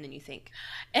in common than you think.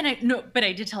 But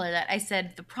I did tell her that. I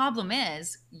said, the problem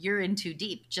is you're in too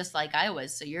deep, just like I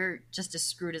was. So you're just as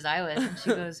screwed as I was. And she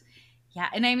goes, yeah.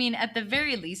 And I mean, at the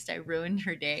very least, I ruined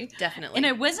her day. Definitely. And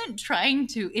I wasn't trying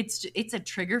to. It's a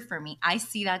trigger for me. I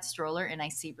see that stroller and I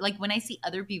see, like when I see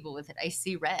other people with it, I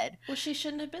see red. Well, she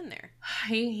shouldn't have been there. I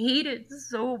hate it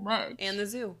so much. And the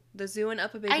zoo and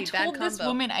Up a Baby, I told this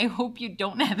woman, I hope you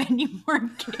don't have any more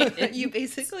kids. You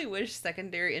basically wish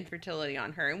secondary infertility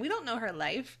on her, and we don't know her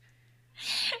life.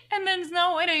 And that's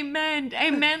not what I meant. I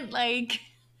meant like...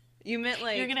 You meant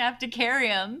like... You're going to have to carry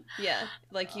him. Yeah,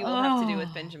 like you will have to do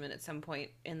with Benjamin at some point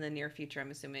in the near future,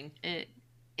 I'm assuming.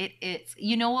 It's...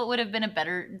 You know what would have been a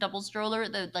better double stroller?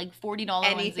 The like $40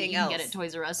 ones that you can get at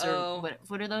Toys R Us. Or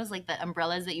what are those? Like the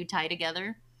umbrellas that you tie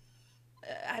together?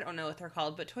 I don't know what they're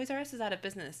called, but Toys R Us is out of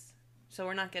business. So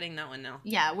we're not getting that one now.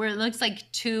 Yeah, where it looks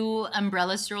like 2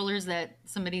 umbrella strollers that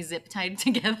somebody zip tied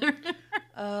together.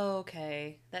 Oh,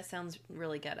 okay. That sounds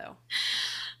really ghetto.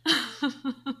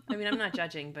 I mean, I'm not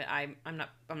judging, but I'm not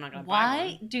gonna buy one.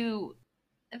 Why do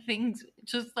things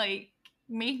just like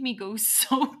make me go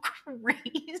so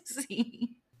crazy?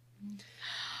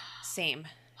 Same.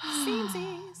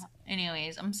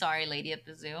 Anyways, I'm sorry, lady at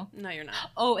the zoo. No, you're not.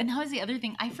 Oh, and that was the other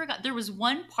thing. I forgot. There was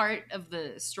one part of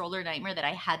the stroller nightmare that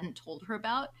I hadn't told her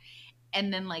about.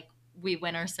 And then, like, we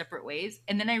went our separate ways.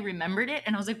 And then I remembered it.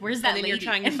 And I was like, where's that lady? You're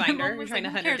trying to find her. You're trying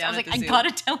to hunt her down. I was like, I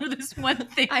gotta tell her this one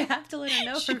thing. I have to let her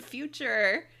know for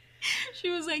future. She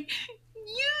was like,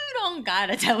 you don't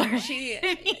gotta tell her. She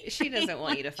doesn't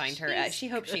want you to find her. She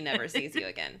hopes she never sees you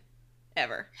again.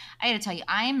 ever. I gotta tell you,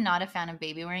 I am not a fan of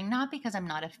baby wearing, not because I'm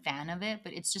not a fan of it,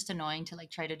 but it's just annoying to like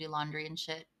try to do laundry and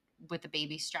shit with a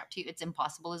baby strapped to you. It's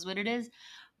impossible, is what it is.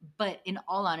 But in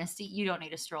all honesty, you don't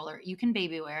need a stroller. You can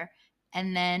baby wear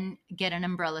and then get an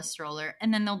umbrella stroller,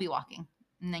 and then they'll be walking.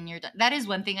 And then you're done. That is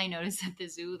one thing I noticed at the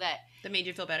zoo that That made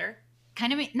you feel better?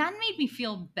 kind of not made me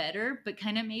feel better, but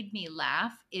kind of made me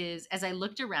laugh is as I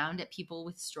looked around at people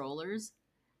with strollers,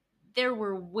 there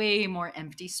were way more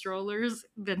empty strollers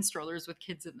than strollers with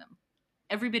kids in them.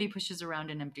 Everybody pushes around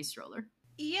an empty stroller.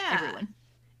 Yeah. Everyone.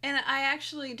 And I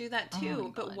actually do that Oh too,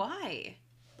 my but God. why?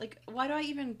 Like, why do I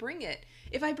even bring it?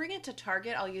 If I bring it to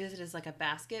Target, I'll use it as like a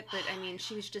basket, but I mean,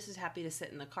 she was just as happy to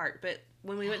sit in the cart. But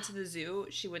when we went to the zoo,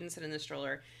 she wouldn't sit in the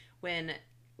stroller. When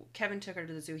Kevin took her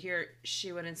to the zoo here,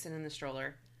 she wouldn't sit in the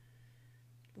stroller.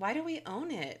 Why do we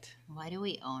own it? Why do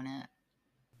we own it?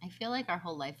 I feel like our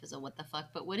whole life is a what the fuck,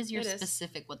 but what is your It is.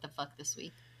 specific what the fuck this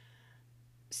week?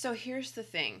 So here's the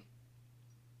thing.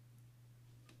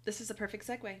 This is a perfect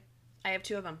segue. I have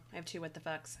two of them. I have two what the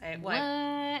fucks.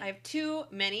 I have too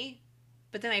many,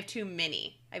 but then I have too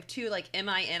many. I have two like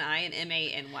M-I-N-I and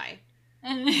M-A-N-Y.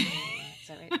 Is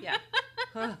that right? Yeah.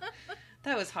 Huh.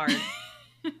 That was hard.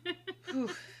 Whew.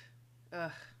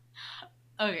 Ugh.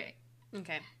 Okay.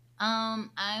 Okay.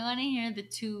 I want to hear the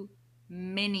two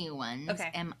mini ones.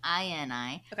 Okay.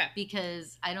 M-I-N-I. Okay.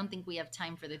 Because I don't think we have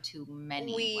time for the too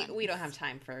many ones. We don't have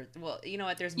time for. Well, you know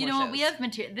what? There's more. You know what? shows. We have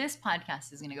material. This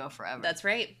podcast is gonna go forever. That's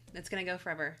right. It's gonna go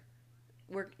forever.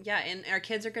 And our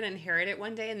kids are gonna inherit it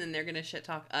one day, and then they're gonna shit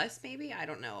talk us. Maybe I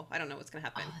don't know. I don't know what's gonna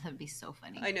happen. Oh, that'd be so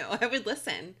funny. I know. I would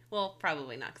listen. Well,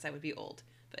 probably not because I would be old.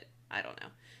 But I don't know.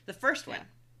 The first one. Yeah.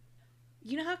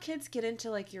 You know how kids get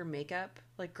into like your makeup,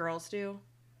 like girls do,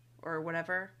 or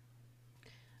whatever.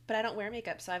 But I don't wear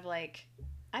makeup, so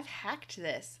I've hacked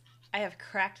this. I have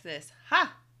cracked this.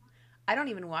 Ha! I don't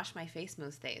even wash my face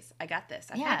most days. I got this.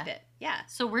 I hacked it. Yeah.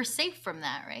 So we're safe from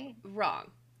that, right? Wrong.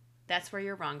 That's where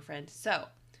you're wrong, friend. So,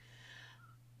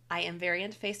 I am very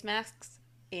into face masks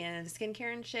and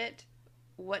skincare and shit.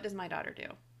 What does my daughter do?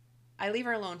 I leave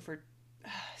her alone for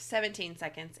 17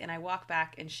 seconds and I walk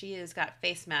back and she has got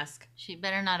face mask. She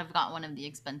better not have got one of the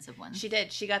expensive ones. She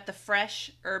did. She got the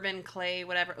fresh urban clay,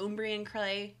 whatever, Umbrian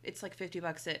clay. It's like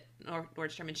 $50 at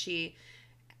Nordstrom. And she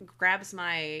grabs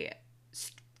my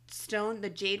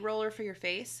the jade roller for your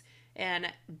face and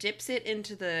dips it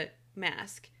into the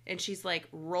mask. And she's like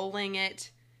rolling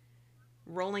it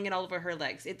all over her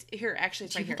legs. It's here, actually,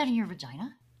 it's Did right you here. put that in your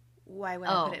vagina? Why would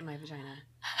I put it in my vagina?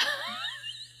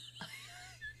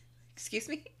 Excuse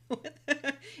me?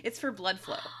 It's for blood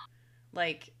flow.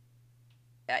 Like,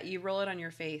 you roll it on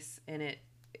your face and it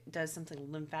does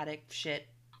something lymphatic shit.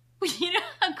 You know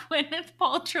how Gwyneth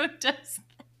Paltrow does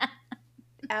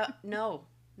that?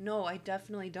 No, I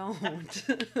definitely don't.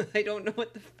 I don't know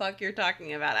what the fuck you're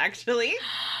talking about, actually.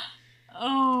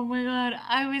 Oh my god.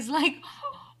 I was like,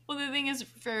 well, the thing is,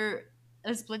 for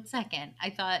a split second, I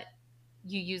thought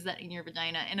you use that in your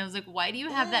vagina. And I was like, why do you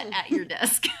have that at your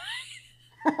desk?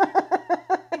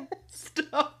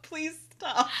 Stop, please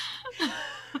stop.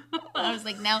 I was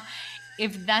like, now,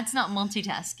 if that's not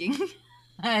multitasking,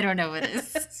 I don't know what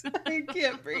is. I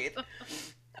can't breathe.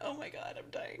 Oh my god, I'm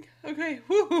dying. Okay.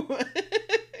 Woo.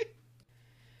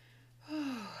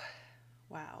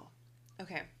 Wow.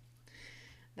 Okay.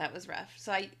 That was rough.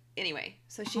 So she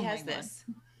Oh my has God. this,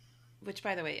 which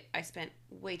by the way, I spent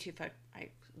way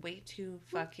too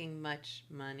fucking much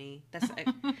money.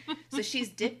 So she's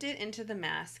dipped it into the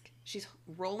mask. She's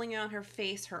rolling it on her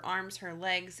face, her arms, her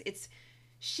legs.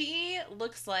 She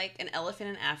looks like an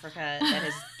elephant in Africa that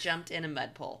has jumped in a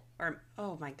mud hole. Or,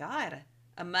 oh my god,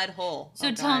 a mud hole. So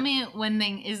Oh, tell God. me one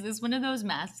thing. Is this one of those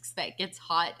masks that gets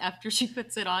hot after she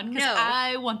puts it on? Because No.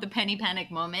 I want the penny panic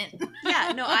moment.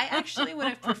 Yeah, no, I actually would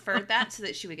have preferred that so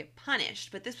that she would get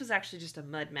punished. But this was actually just a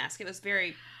mud mask. It was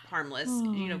very harmless, Oh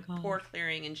my God. pore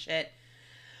clearing and shit.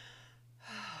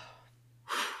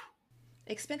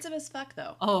 Expensive as fuck,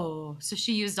 though. Oh, so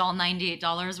she used all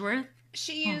 $98 worth?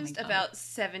 She Oh my used God. about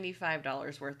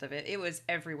 $75 worth of it. It was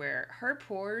everywhere. Her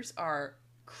pores are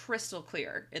crystal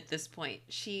clear at this point.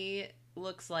 She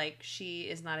looks like she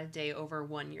is not a day over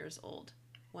 1 year old.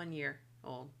 1 year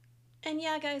old. And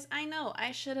yeah, guys, I know.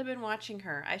 I should have been watching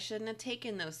her. I shouldn't have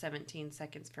taken those 17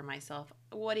 seconds for myself.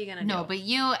 What are you going to do? No, but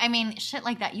shit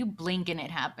like that, you blink and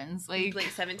it happens. You Like, blink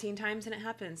 17 times and it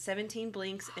happens. 17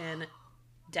 blinks in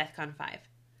DEFCON 5.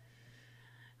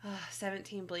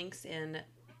 17 blinks in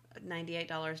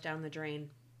 $98 down the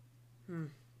drain.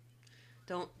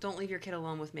 Don't leave your kid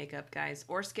alone with makeup, guys,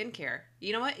 or skincare.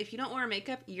 You know what? If you don't wear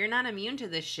makeup, you're not immune to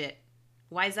this shit.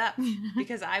 Wise up,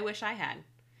 because I wish I had.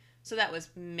 So that was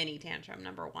mini tantrum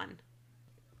number 1.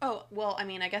 Oh, well, I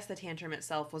mean, I guess the tantrum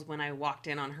itself was when I walked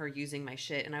in on her using my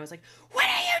shit, and I was like, "What are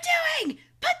you doing?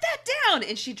 Put that down!"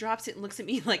 And she drops it and looks at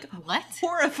me like, What?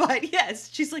 horrified. Yes.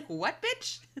 She's like, "What,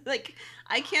 bitch? Like,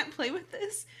 I can't play with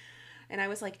this." And I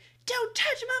was like, "Don't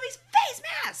touch mommy's face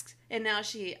mask!" And now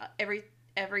she,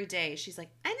 every day, she's like,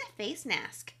 "I want a face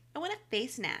mask. I want a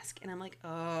face mask." And I'm like,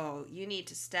 "Oh, you need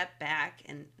to step back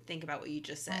and think about what you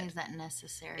just said. Why is that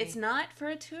necessary? It's not for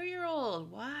a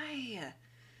 2-year-old. Why?"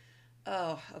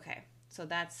 Oh, okay. So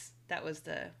that was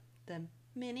the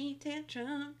mini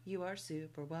tantrum. You are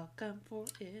super welcome for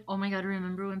it. Oh my god,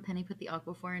 remember when Penny put the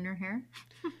Aquaphor in her hair?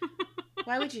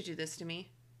 Why would you do this to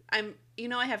me? I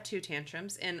have 2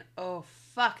 tantrums, and oh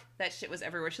fuck, that shit was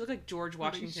everywhere. She looked like George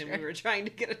Washington. Sure. We were trying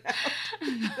to get it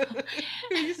out.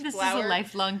 This is a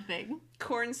lifelong thing.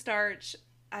 Cornstarch.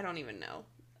 I don't even know.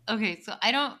 Okay, so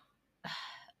I don't.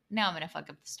 Now I'm gonna fuck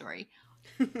up the story.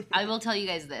 I will tell you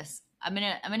guys this. I'm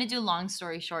gonna do long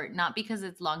story short, not because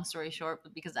it's long story short,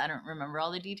 but because I don't remember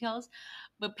all the details.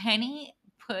 But Penny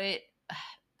put,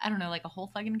 I don't know, like a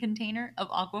whole fucking container of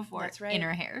Aquaphor That's right. in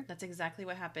her hair. That's exactly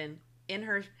what happened in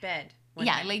her bed.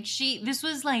 Yeah, night. like this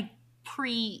was like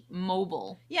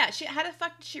pre-mobile. Yeah, how the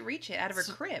fuck did she reach it out of her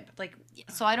crib? Like,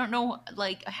 so I don't know,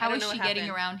 like, how is she getting happened.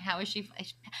 around? How is she?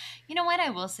 You know what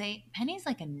I will say? Penny's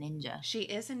like a ninja. She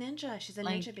is a ninja. She's a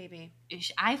ninja baby.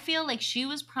 I feel like she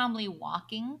was probably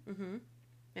walking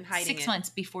and hiding 6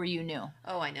 months before you knew.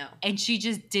 Oh, I know. And she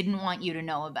just didn't want you to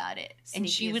know about it. Sneaky and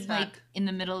she would, as fuck. like, in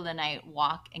the middle of the night,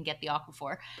 walk and get the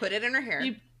Aquaphor. Put it in her hair.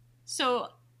 So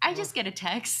I just get a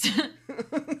text.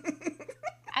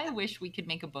 I wish we could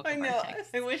make a book of our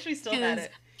texts. I wish we still had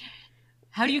it.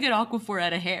 How do you get Aquaphor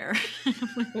out of hair?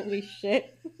 Holy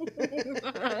shit.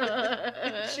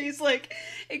 She's like,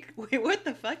 wait, what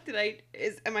the fuck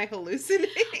am I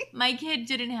hallucinating? My kid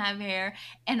didn't have hair.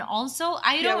 And also,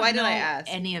 I don't why know did I ask?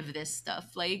 any of this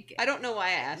stuff. Like, I don't know why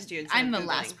I asked you. I'm the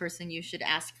last person you should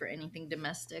ask for anything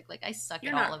domestic. Like, I suck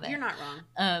at all of it. You're not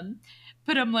wrong.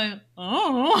 But I'm like,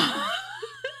 oh.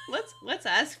 Let's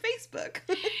ask Facebook.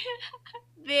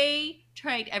 They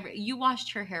tried you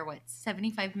washed her hair, what,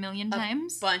 75 million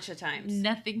times? A bunch of times.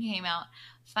 Nothing came out.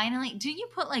 Finally, did you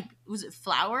put, like, was it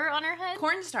flour on her head?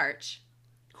 Cornstarch,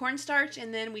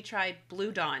 and then we tried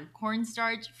Blue Dawn.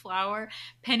 Cornstarch, flour.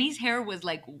 Penny's hair was,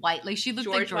 like, white. Like, she looked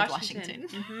like George Washington.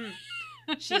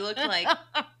 Mm-hmm. She looked like,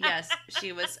 yes,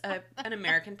 she was an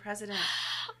American president.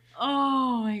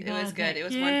 Oh, my God. It was good. It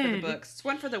was one for the books. It's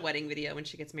one for the wedding video when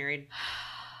she gets married.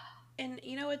 And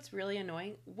you know what's really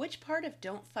annoying? Which part of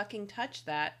 "don't fucking touch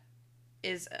that"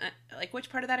 is which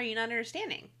part of that are you not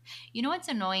understanding? You know what's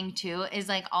annoying too is,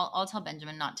 like, I'll tell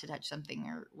Benjamin not to touch something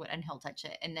and he'll touch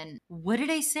it, and then what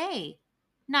did I say?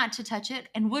 Not to touch it,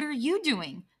 and what are you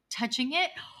doing? Touching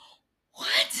it?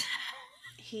 What?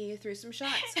 He threw some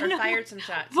shots or fired some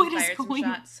shots. What he is fired some going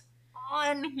shots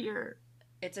on here?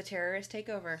 It's a terrorist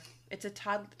takeover. It's a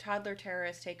toddler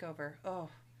terrorist takeover. Oh,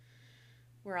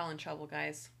 we're all in trouble,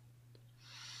 guys.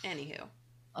 Anywho.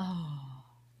 Oh.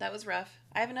 That was rough.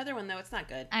 I have another one, though. It's not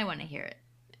good. I want to hear it.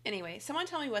 Anyway, someone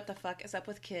tell me what the fuck is up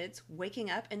with kids waking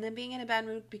up and then being in a bad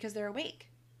mood because they're awake.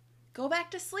 Go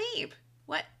back to sleep.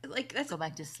 What? Like, that's... Go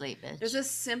back to sleep, bitch. There's a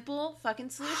simple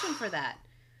fucking solution for that.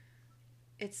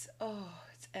 It's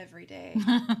every day.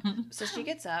 So she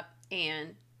gets up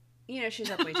and, she's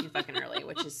up way too fucking early,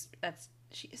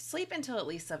 sleep until at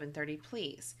least 7:30,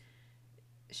 please.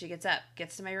 She gets up,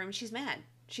 gets to my room, she's mad.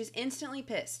 She's instantly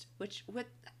pissed.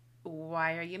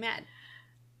 Why are you mad?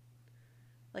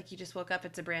 Like, you just woke up,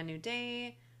 it's a brand new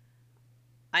day.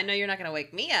 I know you're not going to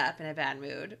wake me up in a bad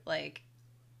mood. Like,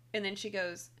 and then she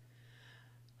goes...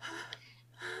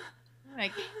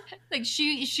 like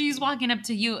she's walking up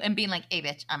to you and being like, "Hey,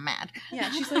 bitch, I'm mad."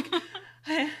 Yeah, she's like,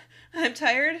 I'm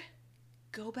tired.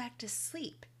 Go back to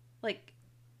sleep. Like,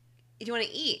 do you want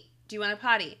to eat? Do you want to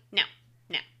potty? No.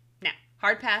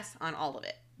 Hard pass on all of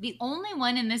it. The only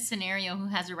one in this scenario who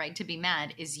has a right to be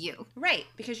mad is you. Right,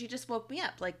 because you just woke me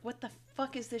up. Like, what the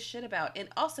fuck is this shit about? And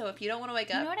also, if you don't want to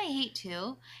wake up... You know what I hate,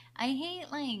 too? I hate,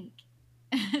 like...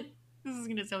 This is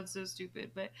going to sound so stupid,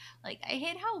 but, like, I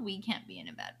hate how we can't be in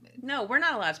a bad mood. No, we're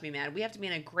not allowed to be mad. We have to be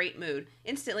in a great mood.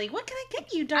 Instantly, what can I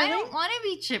get you, darling? I don't want to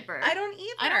be chipper. I don't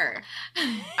either.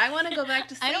 I want to go back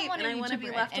to sleep, and I want to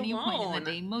be left alone. Point in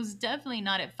the day. Most definitely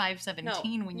not at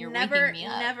 5:17 when you're waking me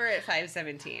up. Never at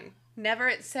 5:17. Never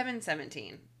at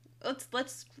 7:17.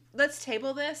 Let's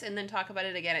table this and then talk about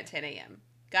it again at 10 a.m.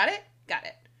 Got it? Got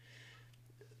it.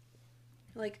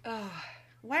 Like,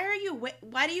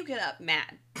 why do you get up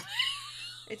mad?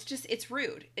 It's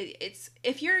rude. It's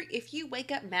if you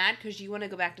wake up mad because you want to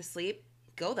go back to sleep,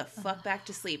 go the fuck back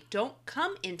to sleep. Don't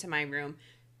come into my room.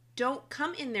 Don't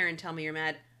come in there and tell me you're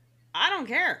mad. I don't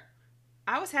care.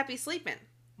 I was happy sleeping.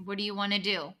 What do you want to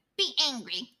do? Be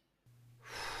angry.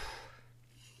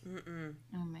 Mm-mm.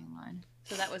 Oh my god.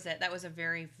 So that was it. That was a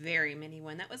very, very mini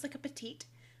one. That was like a petite.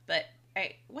 But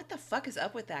what the fuck is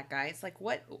up with that, guys? Like,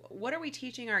 what are we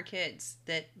teaching our kids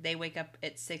that they wake up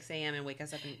at 6 a.m. and wake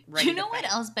us up and ready Do you know to what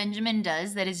fight? else Benjamin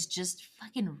does that is just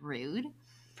fucking rude?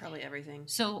 Probably everything.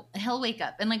 So he'll wake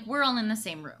up and like we're all in the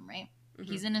same room, right? Mhm.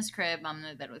 He's in his crib, I'm in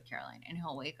the bed with Caroline, and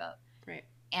he'll wake up. Right.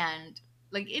 And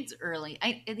like it's early.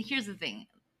 Here's the thing.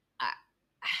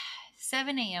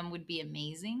 7 a.m. would be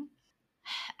amazing.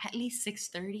 At least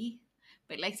 6:30.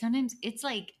 But like sometimes it's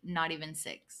like not even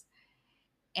 6.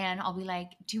 And I'll be like,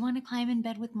 "Do you want to climb in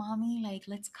bed with mommy? Like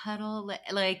let's cuddle."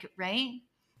 Like, right?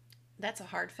 That's a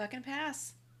hard fucking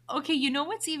pass. Okay, you know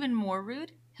what's even more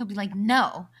rude? He'll be like,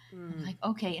 "No." I'm Mm. like,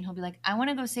 "Okay." And he'll be like, "I want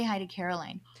to go say hi to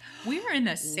Caroline." We were in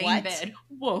the same What? bed.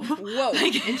 Whoa. Whoa.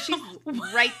 Like- And she's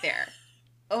right there.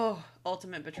 Oh,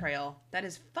 ultimate betrayal. That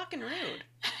is fucking rude.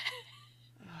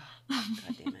 Oh,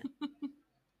 God damn it.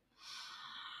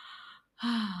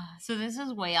 So this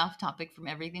is way off topic from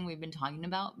everything we've been talking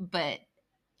about, but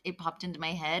it popped into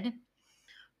my head.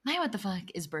 What the fuck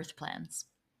is birth plans?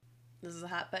 This is a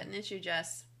hot button issue,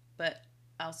 Jess. But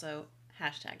also,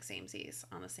 hashtag samesies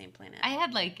on the same planet. I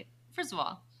had like, first of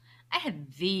all, I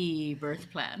had the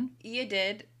birth plan. You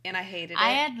did, and I hated it. I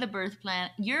had the birth plan.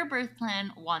 Your birth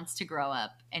plan wants to grow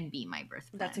up and be my birth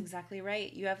plan. That's exactly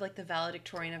right. You have like the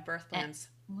valedictorian of birth plans.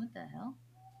 What the hell?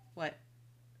 What?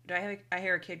 Do I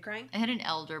hear a kid crying? I had an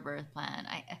elder birth plan.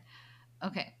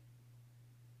 Okay.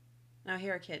 No, I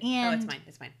hear a kid. And it's mine.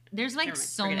 It's mine. There's like Never mind.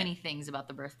 so Forget many things about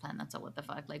the birth plan. That's all. What the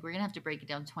fuck? Like we're gonna have to break it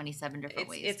down 27 different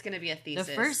ways. It's gonna be a thesis.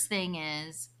 The first thing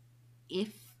is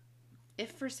if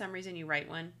for some reason you write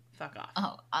one, fuck off.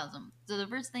 Oh, awesome. So the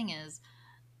first thing is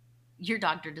your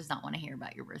doctor does not want to hear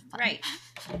about your birth plan. Right.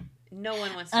 No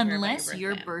one wants to hear about Unless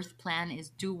your your birth plan is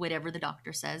do whatever the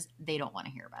doctor says, they don't want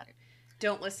to hear about it.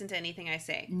 Don't listen to anything I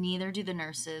say. Neither do the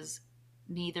nurses.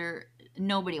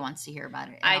 Nobody wants to hear about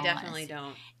it. I definitely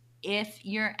don't. If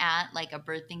you're at like a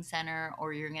birthing center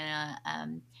or you're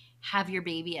gonna have your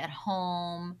baby at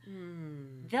home,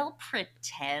 they'll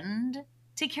pretend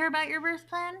to care about your birth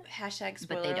plan. Hashtag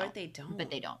spoiler but they don't. alert, they don't. But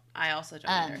they don't. I also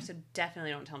don't either. So definitely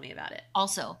don't tell me about it.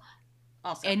 Also,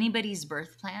 anybody's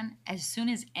birth plan, as soon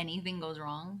as anything goes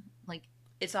wrong, like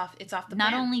it's off the plan.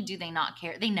 Not only do they not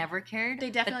care, they never cared. They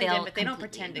definitely did, but they don't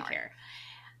completely pretend to ignore it. care.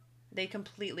 They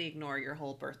completely ignore your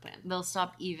whole birth plan. They'll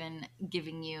stop even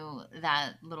giving you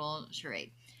that little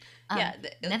charade. Yeah,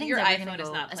 nothing's your ever gonna iPhone is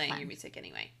go not as playing planned. your music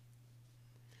anyway.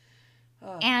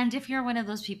 Oh. And if you're one of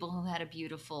those people who had a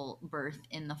beautiful birth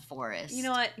in the forest, you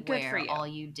know what? Good where for you. all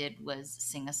you did was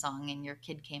sing a song and your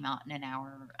kid came out in an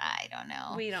hour, I don't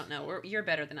know. We don't know. You're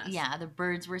better than us. Yeah, the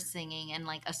birds were singing and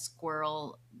like a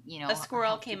squirrel, a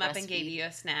squirrel came up and gave you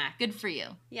a snack. Good for you.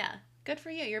 Yeah, good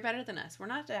for you. You're better than us. We're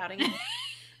not doubting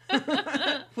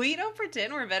it. We don't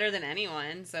pretend we're better than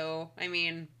anyone. So, I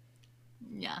mean.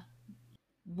 Yeah.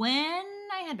 When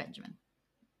I had Benjamin,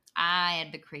 I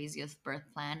had the craziest birth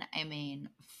plan. I mean,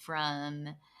 from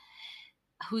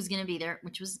who's going to be there,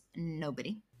 which was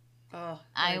nobody. Oh,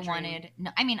 I wanted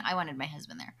my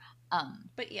husband there.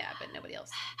 But nobody else.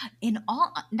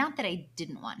 Not that I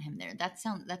didn't want him there. That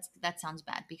sounds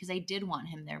bad because I did want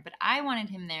him there, but I wanted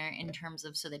him there in terms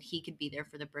of so that he could be there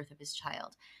for the birth of his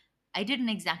child. I didn't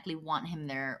exactly want him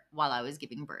there while I was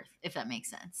giving birth, if that makes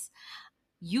sense.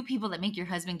 You people that make your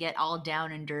husband get all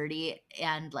down and dirty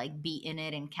and like be in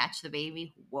it and catch the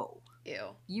baby, whoa. Ew.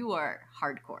 You are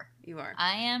hardcore. You are.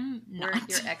 I am not.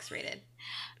 You're X-rated.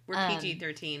 We're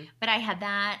PG-13. But I had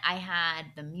that. I had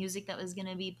the music that was going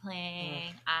to be playing.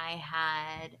 Ugh. I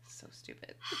had... So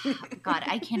stupid. God,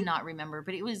 I cannot remember,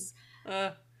 but it was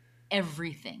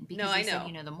everything. Because I know.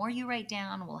 said, the more you write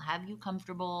down, we'll have you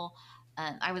comfortable.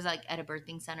 I was like at a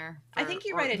birthing center. I think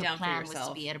you write it down for yourself. The plan was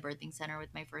to be at a birthing center with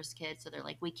my first kid. So they're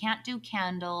like, we can't do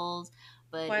candles,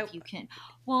 but if you can...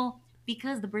 Well...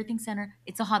 Because the birthing center,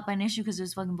 it's a hot button issue because it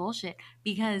was fucking bullshit.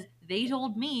 Because they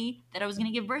told me that I was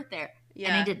going to give birth there. Yeah.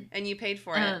 And I didn't. And you paid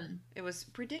for it. It was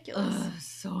ridiculous.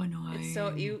 So annoying.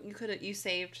 So you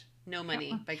saved no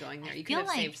money by going there. You could have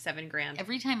saved $7,000.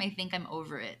 Every time I think I'm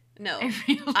over it. No,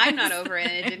 I'm not over it.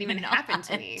 And it didn't even happen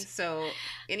to me. So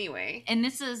anyway. And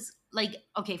this is like,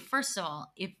 okay, first of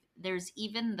all, if there's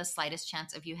even the slightest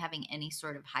chance of you having any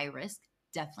sort of high risk,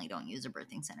 definitely don't use a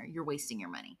birthing center. You're wasting your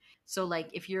money. So like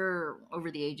if you're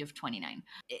over the age of 29,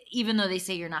 even though they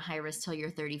say you're not high risk till you're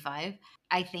 35,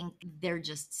 I think they're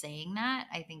just saying that.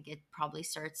 I think it probably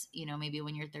starts, maybe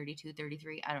when you're 32,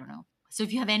 33. I don't know. So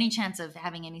if you have any chance of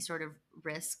having any sort of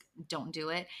risk, don't do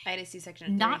it. I had a C-section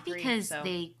at 33. Not because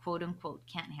they quote unquote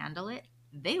can't handle it.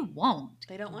 They won't.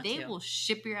 They don't want They to. will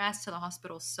ship your ass to the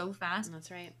hospital so fast.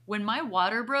 That's right. When my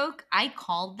water broke, I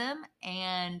called them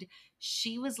and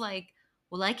she was like,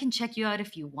 well, I can check you out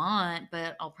if you want,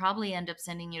 but I'll probably end up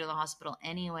sending you to the hospital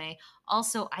anyway.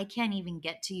 Also, I can't even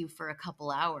get to you for a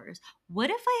couple hours. What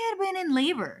if I had been in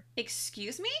labor?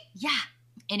 Excuse me? Yeah.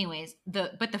 Anyways,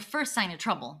 but the first sign of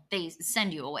trouble, they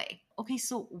send you away. Okay,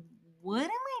 so what am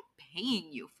I paying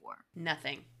you for?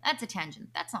 Nothing. That's a tangent.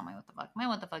 That's not my what the fuck. My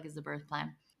what the fuck is the birth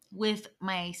plan. With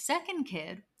my second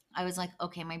kid, I was like,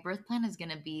 okay, my birth plan is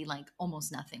gonna be like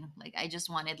almost nothing. Like I just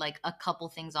wanted like a couple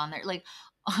things on there. Like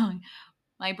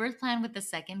my birth plan with the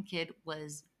second kid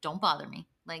was don't bother me.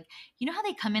 Like, you know how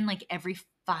they come in like every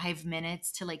 5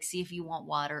 minutes to like see if you want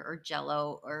water or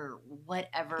jello or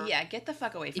whatever. Yeah, get the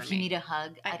fuck away from me. If you need a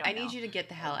hug, I don't know. I need you to get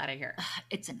the hell out of here.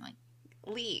 It's annoying.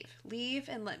 Leave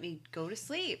and let me go to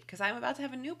sleep because I'm about to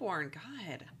have a newborn.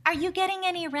 God. Are you getting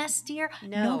any rest, dear?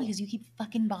 No. because you keep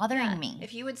fucking bothering me.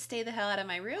 If you would stay the hell out of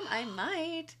my room, I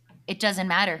might. It doesn't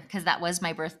matter because that was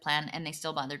my birth plan and they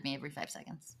still bothered me every 5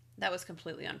 seconds. That was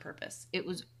completely on purpose. It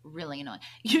was really annoying.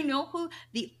 You know who?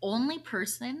 The only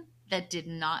person that did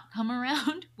not come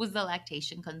around was the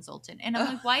lactation consultant. And I'm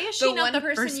like, why is she not the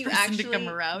first you person actually to come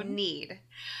around? need?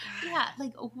 Yeah,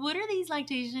 like what are these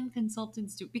lactation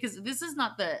consultants do? Because this is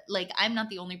not I'm not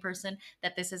the only person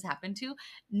that this has happened to.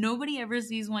 Nobody ever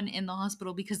sees one in the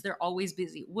hospital because they're always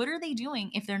busy. What are they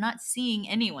doing if they're not seeing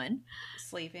anyone?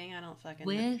 Sleeping. I don't fucking know.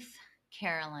 With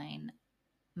Caroline,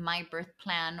 my birth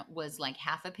plan was like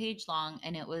half a page long,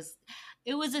 and it was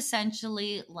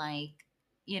essentially like,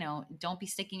 don't be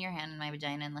sticking your hand in my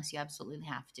vagina unless you absolutely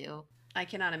have to. I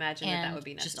cannot imagine that would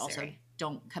be necessary. Just also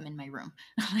don't come in my room.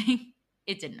 Like,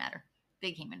 it didn't matter.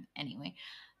 They came in anyway.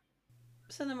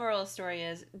 So the moral of the story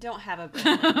is don't have a birth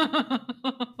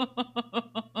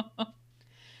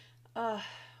plan.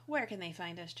 Where can they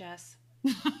find us, Jess?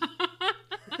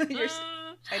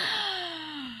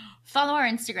 Follow our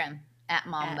Instagram at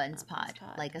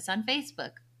MomBunsPod. Like us on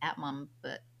Facebook at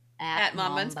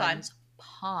MomBunsPod.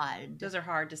 Those are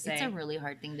hard to say. It's a really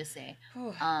hard thing to say.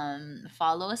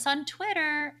 Follow us on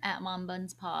Twitter at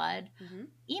MomBunsPod. Mm-hmm.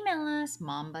 Email us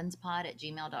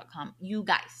mombunspod@gmail.com. You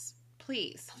guys,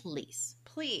 please.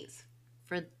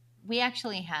 We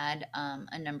actually had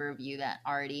a number of you that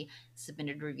already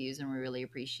submitted reviews, and we really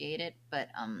appreciate it. But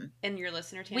and your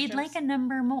listener tantrums, we'd like a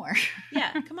number more.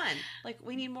 Yeah, come on. Like,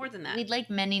 we need more than that. We'd like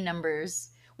many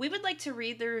numbers. We would like to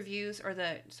read the reviews or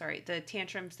the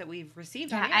tantrums that we've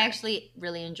received. Yeah, I actually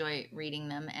really enjoy reading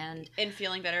them and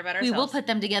feeling better about ourselves. We will put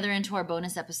them together into our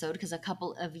bonus episode because a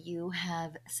couple of you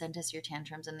have sent us your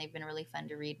tantrums and they've been really fun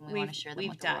to read, and we want to share them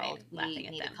with the world. We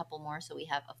need a couple more so we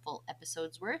have a full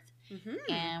episode's worth,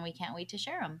 and we can't wait to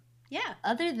share them. Yeah.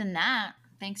 Other than that,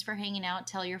 thanks for hanging out.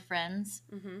 Tell your friends.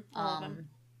 All of them.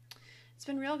 It's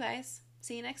been real, guys.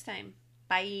 See you next time.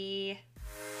 Bye.